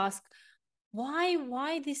then you ask,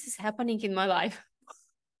 why this is happening in my life?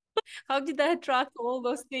 How did I attract all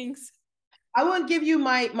those things? I want to give you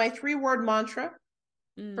my 3-word mantra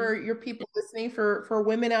for Mm. your people listening, for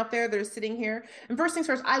women out there that are sitting here. And first things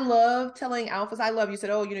first, I love telling alphas, I love, you said,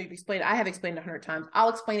 oh, you've explained, I have explained 100 times. I'll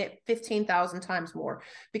explain it 15,000 times more,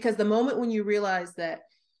 because the moment when you realize that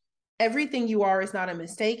everything you are is not a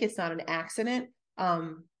mistake, it's not an accident,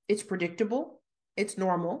 it's predictable, it's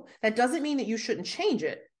normal. That doesn't mean that you shouldn't change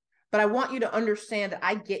it, but I want you to understand that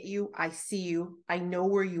I get you, I see you, I know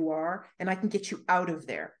where you are, and I can get you out of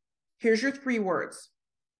there. Here's your 3 words.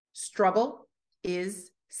 Struggle is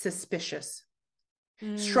suspicious.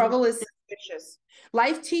 Mm. Struggle is suspicious.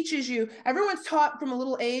 Life teaches you, everyone's taught from a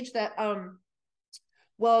little age that,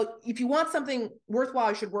 well, if you want something worthwhile,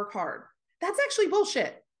 you should work hard. That's actually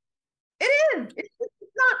bullshit. It is.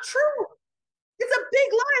 It's not true. It's a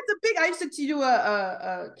big lie. It's a big. I used to do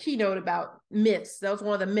a keynote about myths. That was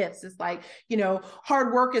one of the myths. It's like,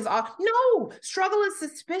 hard work is off. No, struggle is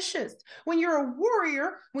suspicious. When you're a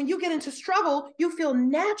warrior, when you get into struggle, you feel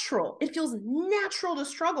natural. It feels natural to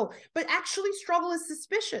struggle, but actually, struggle is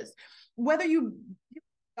suspicious. Whether you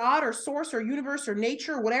God or source or universe or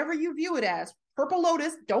nature, whatever you view it as, purple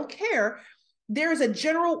lotus, don't care. There's a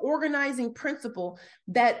general organizing principle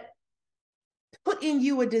that put in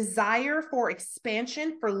you a desire for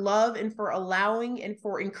expansion, for love, and for allowing, and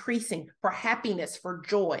for increasing, for happiness, for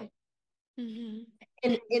joy.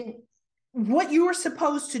 Mm-hmm. And what you are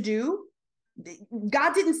supposed to do,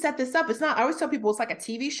 God didn't set this up. It's not, I always tell people it's like a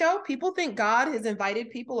TV show. People think God has invited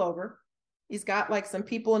people over. He's got like some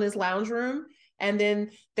people in his lounge room, and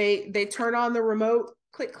then they turn on the remote,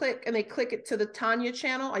 click, and they click it to the Tanya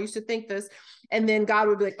channel. I used to think this. And then God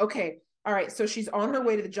would be like, okay, all right, so she's on her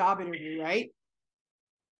way to the job interview, right?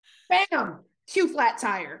 Bam, cue flat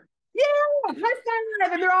tire. Yeah, high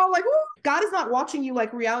five. And they're all like, woo. God is not watching you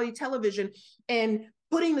like reality television and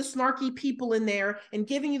putting the snarky people in there and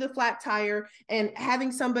giving you the flat tire and having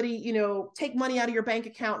somebody, take money out of your bank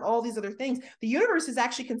account and all these other things. The universe is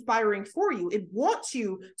actually conspiring for you. It wants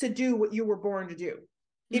you to do what you were born to do.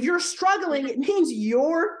 If you're struggling, it means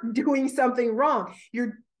you're doing something wrong.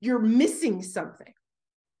 You're missing something.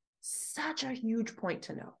 Such a huge point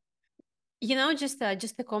to know. Just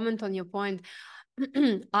a comment on your point.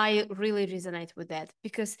 I really resonate with that,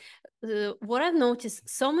 because what I've noticed,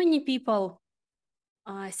 so many people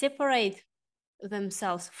separate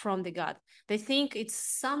themselves from the God. They think it's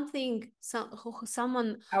something,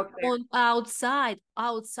 someone Out there. on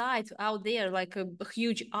out there, like a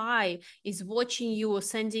huge eye is watching you or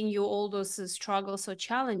sending you all those struggles or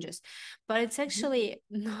challenges. But it's actually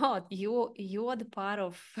not. You are the part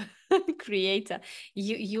of creator.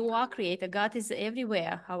 You are creator. God is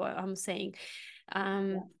everywhere, how I'm saying.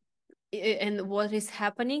 Um, and what is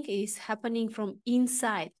happening from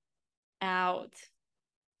inside out,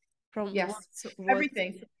 from Yes, what.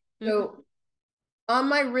 everything. Mhm. So on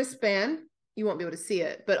my wristband, you won't be able to see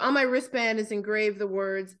it, but on my wristband is engraved the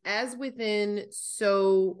words, as within,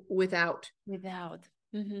 so without. Without.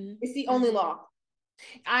 Mm-hmm. It's the only law.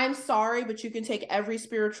 I'm sorry, but you can take every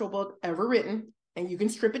spiritual book ever written and you can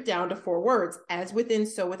strip it down to 4 words, as within,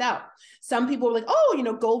 so without. Some people are like,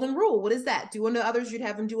 oh, golden rule. What is that? Do unto others, you'd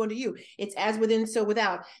have them do unto you. It's as within, so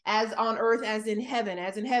without. As on earth, as in heaven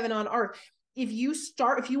on earth. If you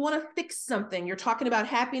want to fix something, you're talking about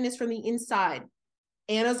happiness from the inside.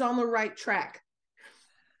 Anna's on the right track.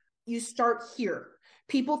 You start here.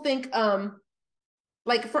 People think,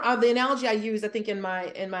 like for the analogy I use, I think in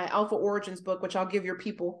my Alpha Origins book, which I'll give your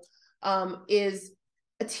people, is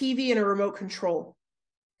a TV and a remote control.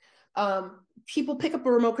 People pick up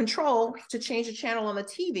a remote control to change a channel on the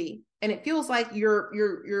TV, and it feels like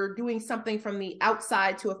you're doing something from the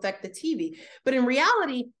outside to affect the TV. But in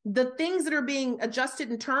reality, the things that are being adjusted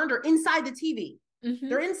and turned are inside the TV. Mm-hmm.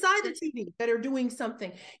 They're inside the TV that are doing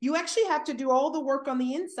something. You actually have to do all the work on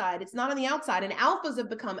the inside. It's not on the outside. And alphas have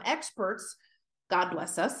become experts, God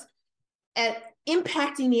bless us, at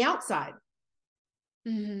impacting the outside.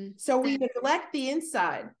 Mm-hmm. So we neglect the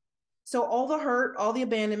inside. So all the hurt, all the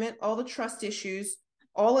abandonment, all the trust issues,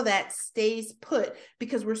 all of that stays put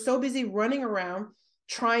because we're so busy running around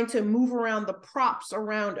trying to move around the props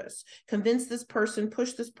around us, convince this person,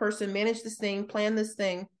 push this person, manage this thing, plan this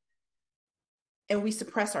thing. And we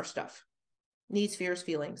suppress our stuff, needs, fears,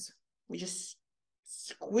 feelings. We just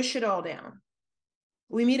squish it all down.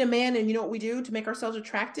 We meet a man and you know what we do to make ourselves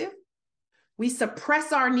attractive? We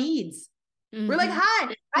suppress our needs. Mm-hmm. We're like,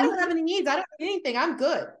 hi, I don't have any needs. I don't have anything. I'm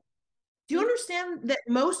good. Do you understand that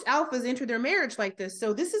most alphas enter their marriage like this?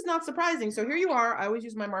 So this is not surprising. So here you are. I always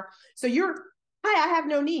use my mark. So hi, I have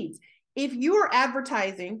no needs. If you are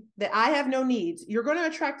advertising that I have no needs, you're going to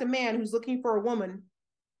attract a man who's looking for a woman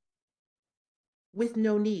with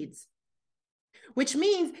no needs, which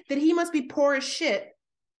means that he must be poor as shit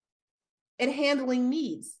at handling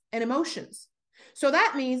needs and emotions. So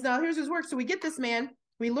that means, now here's his work. So we get this man,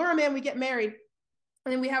 we lure him in, we get married,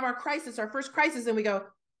 and then we have our crisis, our first crisis, and we go,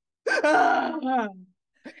 and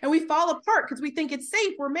we fall apart because we think it's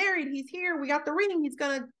safe. We're married. He's here. We got the ring. He's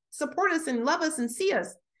going to support us and love us and see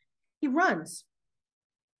us. He runs.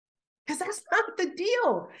 Because that's not the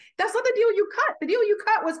deal. That's not the deal you cut. The deal you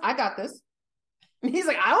cut was, I got this. And he's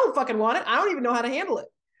like, I don't fucking want it. I don't even know how to handle it.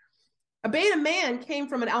 A beta man came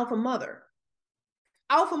from an alpha mother.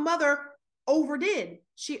 Alpha mother overdid.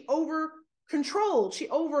 She over controlled. She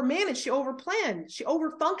over managed. She over planned. She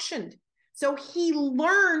over functioned. So he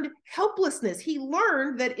learned helplessness. He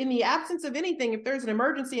learned that in the absence of anything, if there's an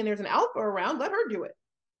emergency and there's an alpha around, let her do it.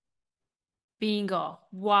 Bingo.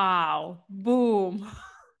 Wow. Boom.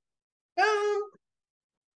 Boom.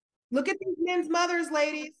 Look at these men's mothers,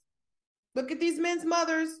 ladies. Look at these men's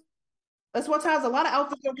mothers. That's what times a lot of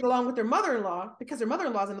alphas don't get along with their mother-in-law because their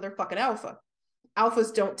mother-in-law is another fucking alpha.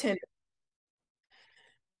 Alphas don't tend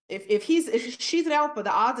to. If she's an alpha,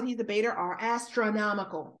 the odds that he's a beta are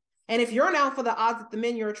astronomical. And if you're an alpha, the odds that the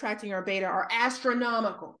men you're attracting are beta are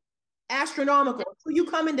astronomical. Astronomical. So you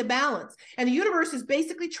come into balance. And the universe is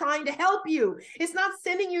basically trying to help you. It's not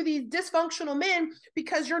sending you these dysfunctional men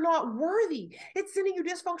because you're not worthy. It's sending you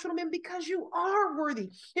dysfunctional men because you are worthy.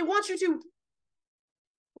 It wants you to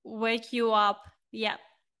wake you up. Yeah.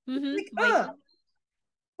 Mm-hmm.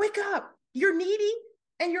 Wake up. You're needy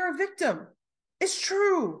and you're a victim. It's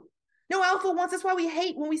true. No alpha wants. That's why we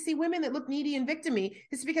hate when we see women that look needy and victim-y.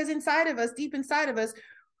 It's because inside of us, deep inside of us,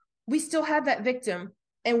 we still have that victim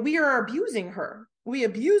and we are abusing her. We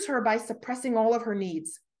abuse her by suppressing all of her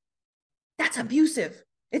needs. That's abusive.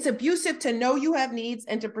 It's abusive to know you have needs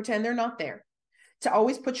and to pretend they're not there. To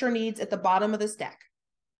always put your needs at the bottom of the stack.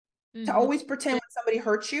 Mm-hmm. To always pretend when somebody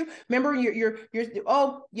hurts you. Remember, you're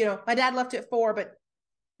oh, my dad left at 4, but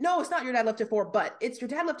no, it's not your dad left at 4, but it's your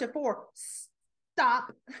dad left at 4.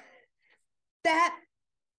 Stop. That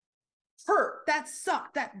hurt, that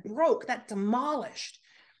sucked, that broke, that demolished.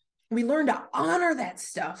 We learn to honor that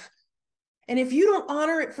stuff. And if you don't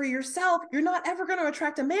honor it for yourself, you're not ever going to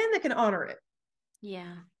attract a man that can honor it.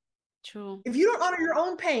 Yeah, true. If you don't honor your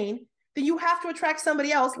own pain, then you have to attract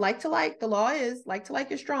somebody else, like to like. The law is like to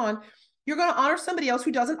like is drawn. You're going to honor somebody else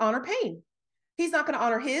who doesn't honor pain. He's not going to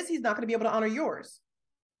honor his. He's not going to be able to honor yours.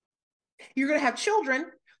 You're going to have children.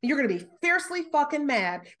 You're going to be fiercely fucking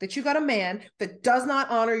mad that you got a man that does not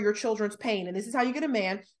honor your children's pain. And this is how you get a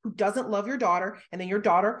man who doesn't love your daughter. And then your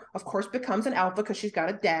daughter, of course, becomes an alpha because she's got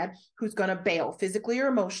a dad who's going to bail physically or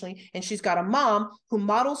emotionally. And she's got a mom who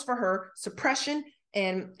models for her suppression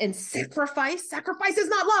and sacrifice. Sacrifice is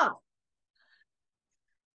not love.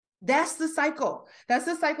 That's the cycle. That's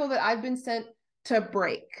the cycle that I've been sent to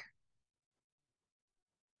break.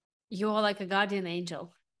 You are like a guardian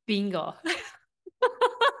angel. Bingo.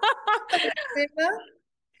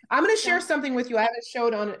 I'm going to share something with you I haven't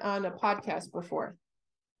showed on a podcast before.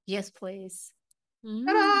 Yes, please.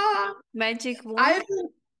 Magic wand.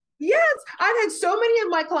 Yes, I've had so many of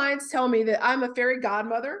my clients tell me that I'm a fairy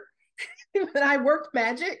godmother, that I worked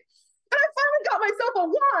magic, and I finally got myself a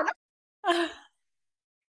wand.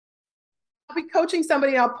 I'll be coaching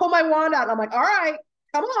somebody, and I'll pull my wand out, and I'm like, all right,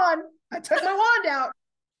 come on. I took my wand out.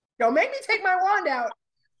 Don't make me take my wand out.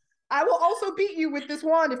 I will also beat you with this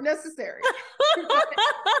wand if necessary.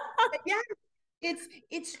 Yeah,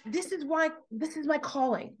 this is my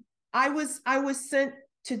calling. I was sent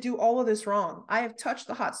to do all of this wrong. I have touched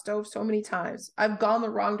the hot stove so many times. I've gone the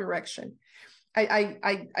wrong direction.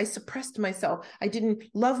 I suppressed myself. I didn't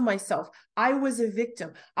love myself. I was a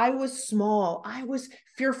victim. I was small. I was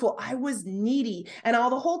fearful. I was needy. And all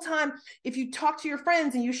the whole time, if you talk to your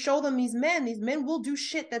friends and you show them these men will do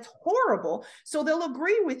shit that's horrible. So they'll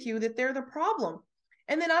agree with you that they're the problem.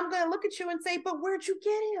 And then I'm going to look at you and say, but where'd you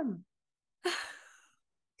get him?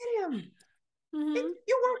 Get him. Mm-hmm.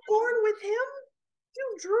 You weren't born with him.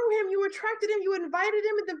 You drew him. You attracted him. You invited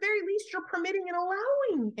him. At the very least, you're permitting and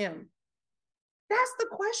allowing him. That's the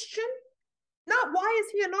question. Not why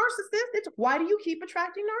is he a narcissist? It's why do you keep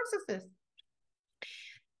attracting narcissists?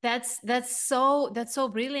 That's so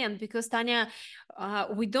brilliant, because Tanya,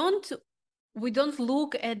 we don't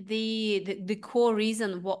look at the core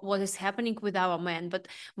reason what is happening with our men, but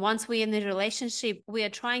once we're in a relationship, we are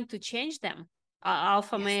trying to change them.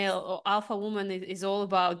 Alpha male or alpha woman is all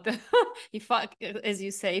about as you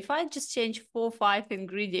say, if I just change 4 or 5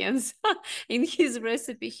 ingredients in his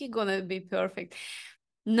recipe, he's gonna be perfect.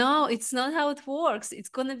 No, it's not how it works. It's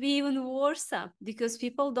gonna be even worse, because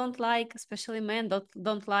people don't like, especially men,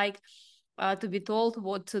 don't like to be told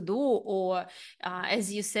what to do, or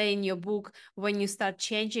as you say in your book, when you start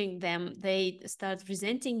changing them, they start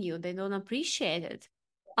resenting you. They don't appreciate it.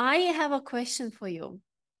 I have a question for you.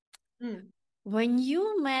 When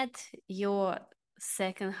you met your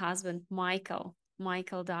second husband, Michael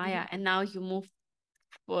Dyer, and now you moved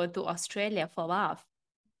to Australia for love,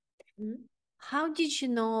 how did you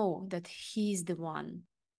know that he's the one?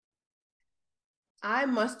 I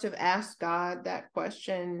must have asked God that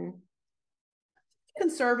question,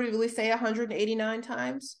 conservatively say 189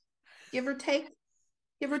 times, give or take,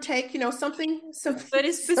 something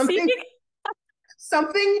very specific,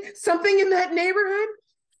 something in that neighborhood.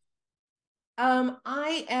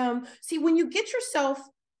 When you get yourself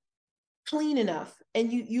clean enough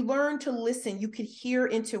and you learn to listen, you could hear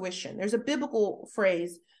intuition. There's a biblical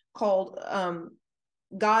phrase called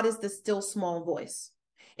God is the still small voice.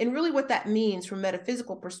 And really what that means from a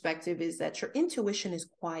metaphysical perspective is that your intuition is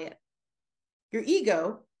quiet. Your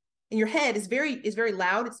ego in your head is very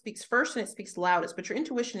loud. It speaks first and it speaks loudest, but your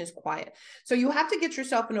intuition is quiet. So you have to get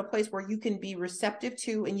yourself in a place where you can be receptive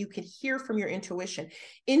to and you can hear from your intuition.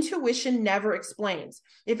 Intuition never explains.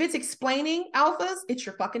 If it's explaining alphas, it's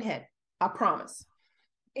your fucking head. I promise.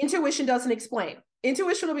 Intuition doesn't explain.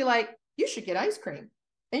 Intuition will be like, you should get ice cream.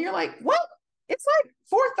 And you're like, what? It's like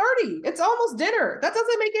 4:30. It's almost dinner. That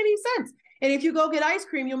doesn't make any sense. And if you go get ice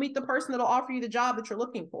cream, you'll meet the person that'll offer you the job that you're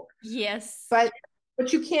looking for. Yes. But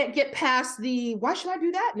you can't get past the, why should I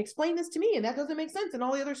do that? And explain this to me. And that doesn't make sense. And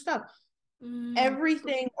all the other stuff.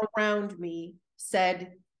 Everything around me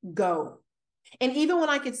said, go. And even when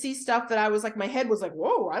I could see stuff that I was like, my head was like,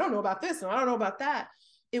 whoa, I don't know about this. And I don't know about that.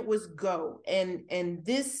 It was go. And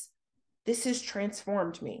this has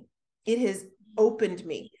transformed me. It has opened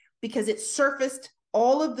me because it surfaced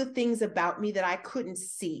all of the things about me that I couldn't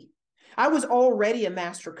see. I was already a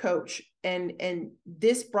master coach, and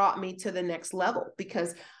this brought me to the next level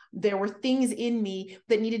because there were things in me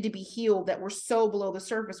that needed to be healed that were so below the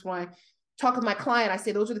surface. When I talk with my client, I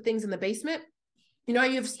say, those are the things in the basement. You know,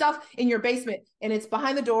 you have stuff in your basement and it's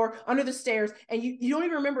behind the door, under the stairs, and you don't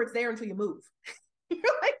even remember it's there until you move. You're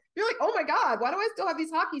like, oh my God, why do I still have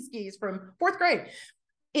these hockey skis from 4th grade?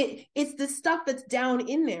 It's the stuff that's down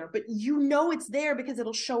in there, but you know it's there because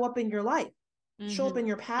it'll show up in your life, show up in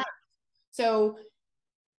your pattern. So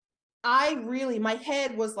my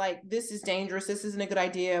head was like, this is dangerous. This isn't a good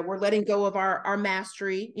idea. We're letting go of our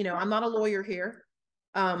mastery. You know, I'm not a lawyer here.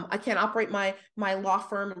 I can't operate my law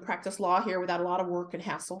firm and practice law here without a lot of work and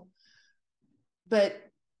hassle. But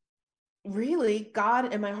really,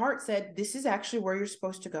 God in my heart said, this is actually where you're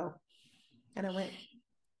supposed to go. And I went.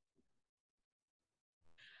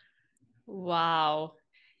 Wow.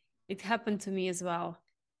 It happened to me as well.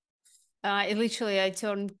 I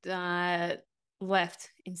turned left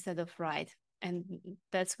instead of right. And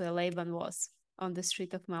that's where Laban was, on the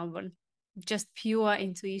street of Melbourne. Just pure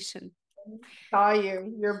intuition. Saw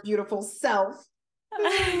you, your beautiful self.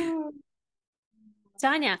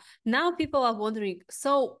 Tanya, now people are wondering,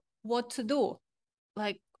 so what to do?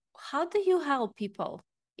 Like, how do you help people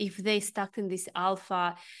if they stuck in this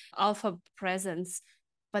alpha presence,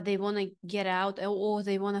 but they want to get out, or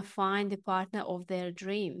they want to find the partner of their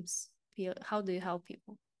dreams? How do you help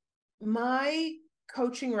people? My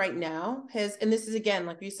coaching right now has, and this is again,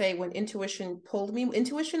 like you say, when intuition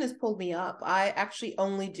has pulled me up. I actually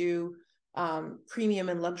only do premium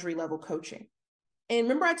and luxury level coaching. And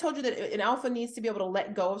remember, I told you that an alpha needs to be able to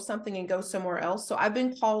let go of something and go somewhere else. So I've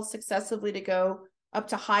been called successively to go up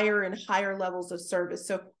to higher and higher levels of service.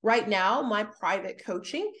 So right now, my private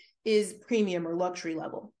coaching is premium or luxury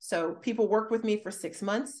level. So people work with me for 6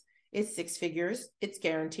 months. It's 6 figures. It's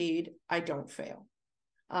guaranteed. I don't fail.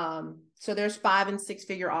 So there's 5 and 6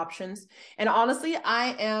 figure options. And honestly,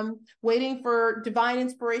 I am waiting for divine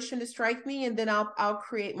inspiration to strike me, and then I'll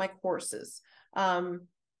create my courses. I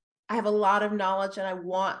have a lot of knowledge, and I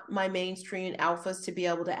want my mainstream alphas to be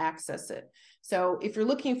able to access it. So if you're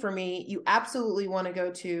looking for me, you absolutely want to go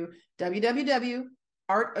to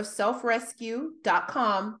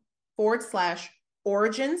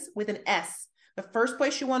www.artofselfrescue.com/origins with an S. The first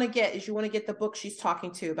place you want to get the book she's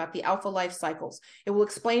talking to about the alpha life cycles. It will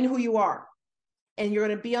explain who you are. And you're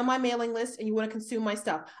going to be on my mailing list, and you want to consume my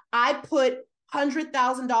stuff. I put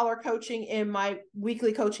 $100,000 coaching in my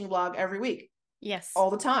weekly coaching blog every week. Yes. All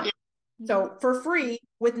the time. So for free,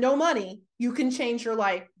 with no money, you can change your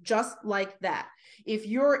life just like that. If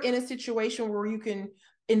you're in a situation where you can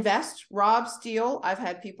invest, rob, steal, I've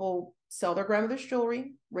had people sell their grandmother's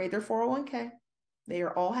jewelry, raid their 401k. They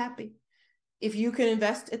are all happy. If you can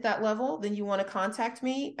invest at that level, then you want to contact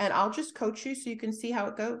me, and I'll just coach you so you can see how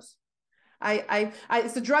it goes.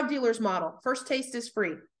 It's the drug dealer's model. First taste is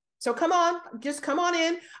free. So just come on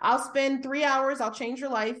in. I'll spend 3 hours. I'll change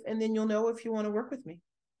your life. And then you'll know if you want to work with me.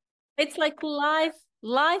 It's like life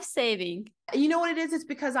saving. You know what it is? It's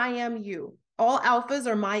because I am you. All alphas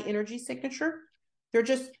are my energy signature. They're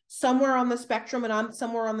just somewhere on the spectrum, and I'm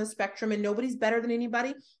somewhere on the spectrum, and nobody's better than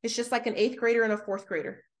anybody. It's just like an 8th grader and a 4th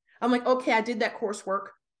grader. I'm like, okay, I did that coursework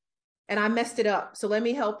and I messed it up. So let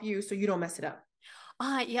me help you so you don't mess it up.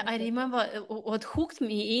 Yeah, I remember what hooked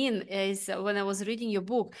me in is when I was reading your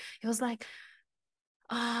book. It was like,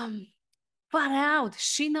 far out.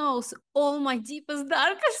 She knows all my deepest,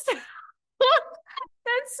 darkest.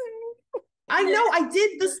 That's me. I know. I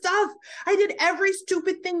did the stuff. I did every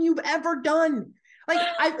stupid thing you've ever done. Like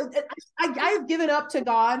I have given up to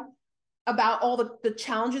God about all the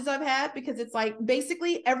challenges I've had, because it's like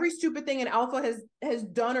basically every stupid thing an alpha has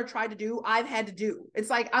done or tried to do, I've had to do.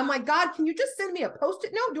 It's like, I'm like, God, can you just send me a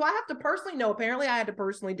Post-it note? Do I have to personally? No, apparently I had to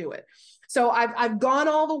personally do it. So I've gone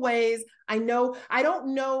all the ways. I know I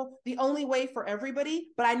don't know the only way for everybody,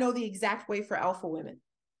 but I know the exact way for alpha women.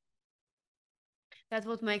 That's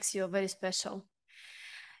what makes you very special.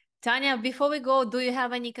 Tanya, before we go, do you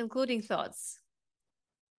have any concluding thoughts?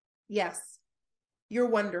 Yes, you're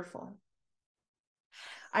wonderful.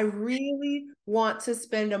 I really want to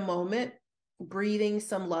spend a moment breathing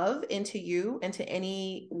some love into you and to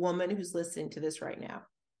any woman who's listening to this right now.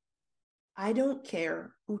 I don't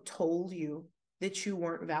care who told you that you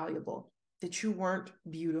weren't valuable, that you weren't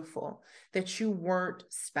beautiful, that you weren't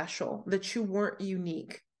special, that you weren't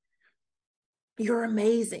unique. You're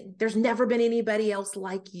amazing. There's never been anybody else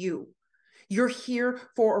like you. You're here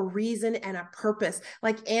for a reason and a purpose.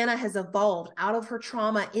 Like Anna has evolved out of her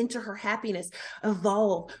trauma into her happiness.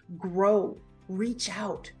 Evolve, grow, reach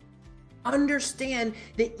out. Understand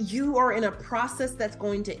that you are in a process that's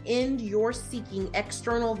going to end your seeking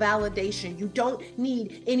external validation. You don't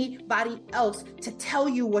need anybody else to tell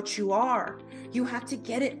you what you are. You have to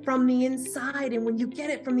get it from the inside. And when you get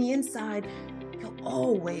it from the inside, you'll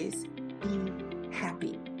always be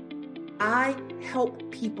happy. I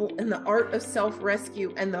help people in the art of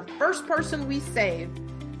self-rescue, and the first person we save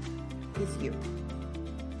is you.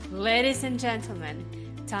 Ladies and gentlemen,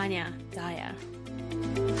 Tanya Dyer.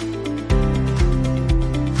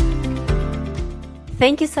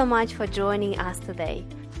 Thank you so much for joining us today.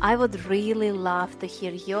 I would really love to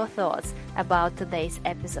hear your thoughts about today's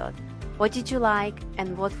episode. What did you like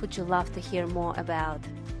and what would you love to hear more about?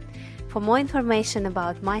 For more information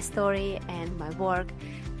about my story and my work,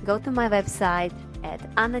 go to my website at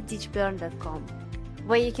annadichburn.com,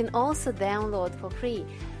 where you can also download for free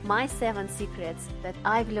my 7 secrets that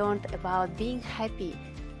I've learned about being happy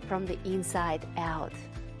from the inside out.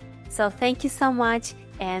 So thank you so much,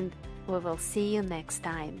 and we will see you next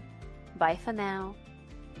time. Bye for now.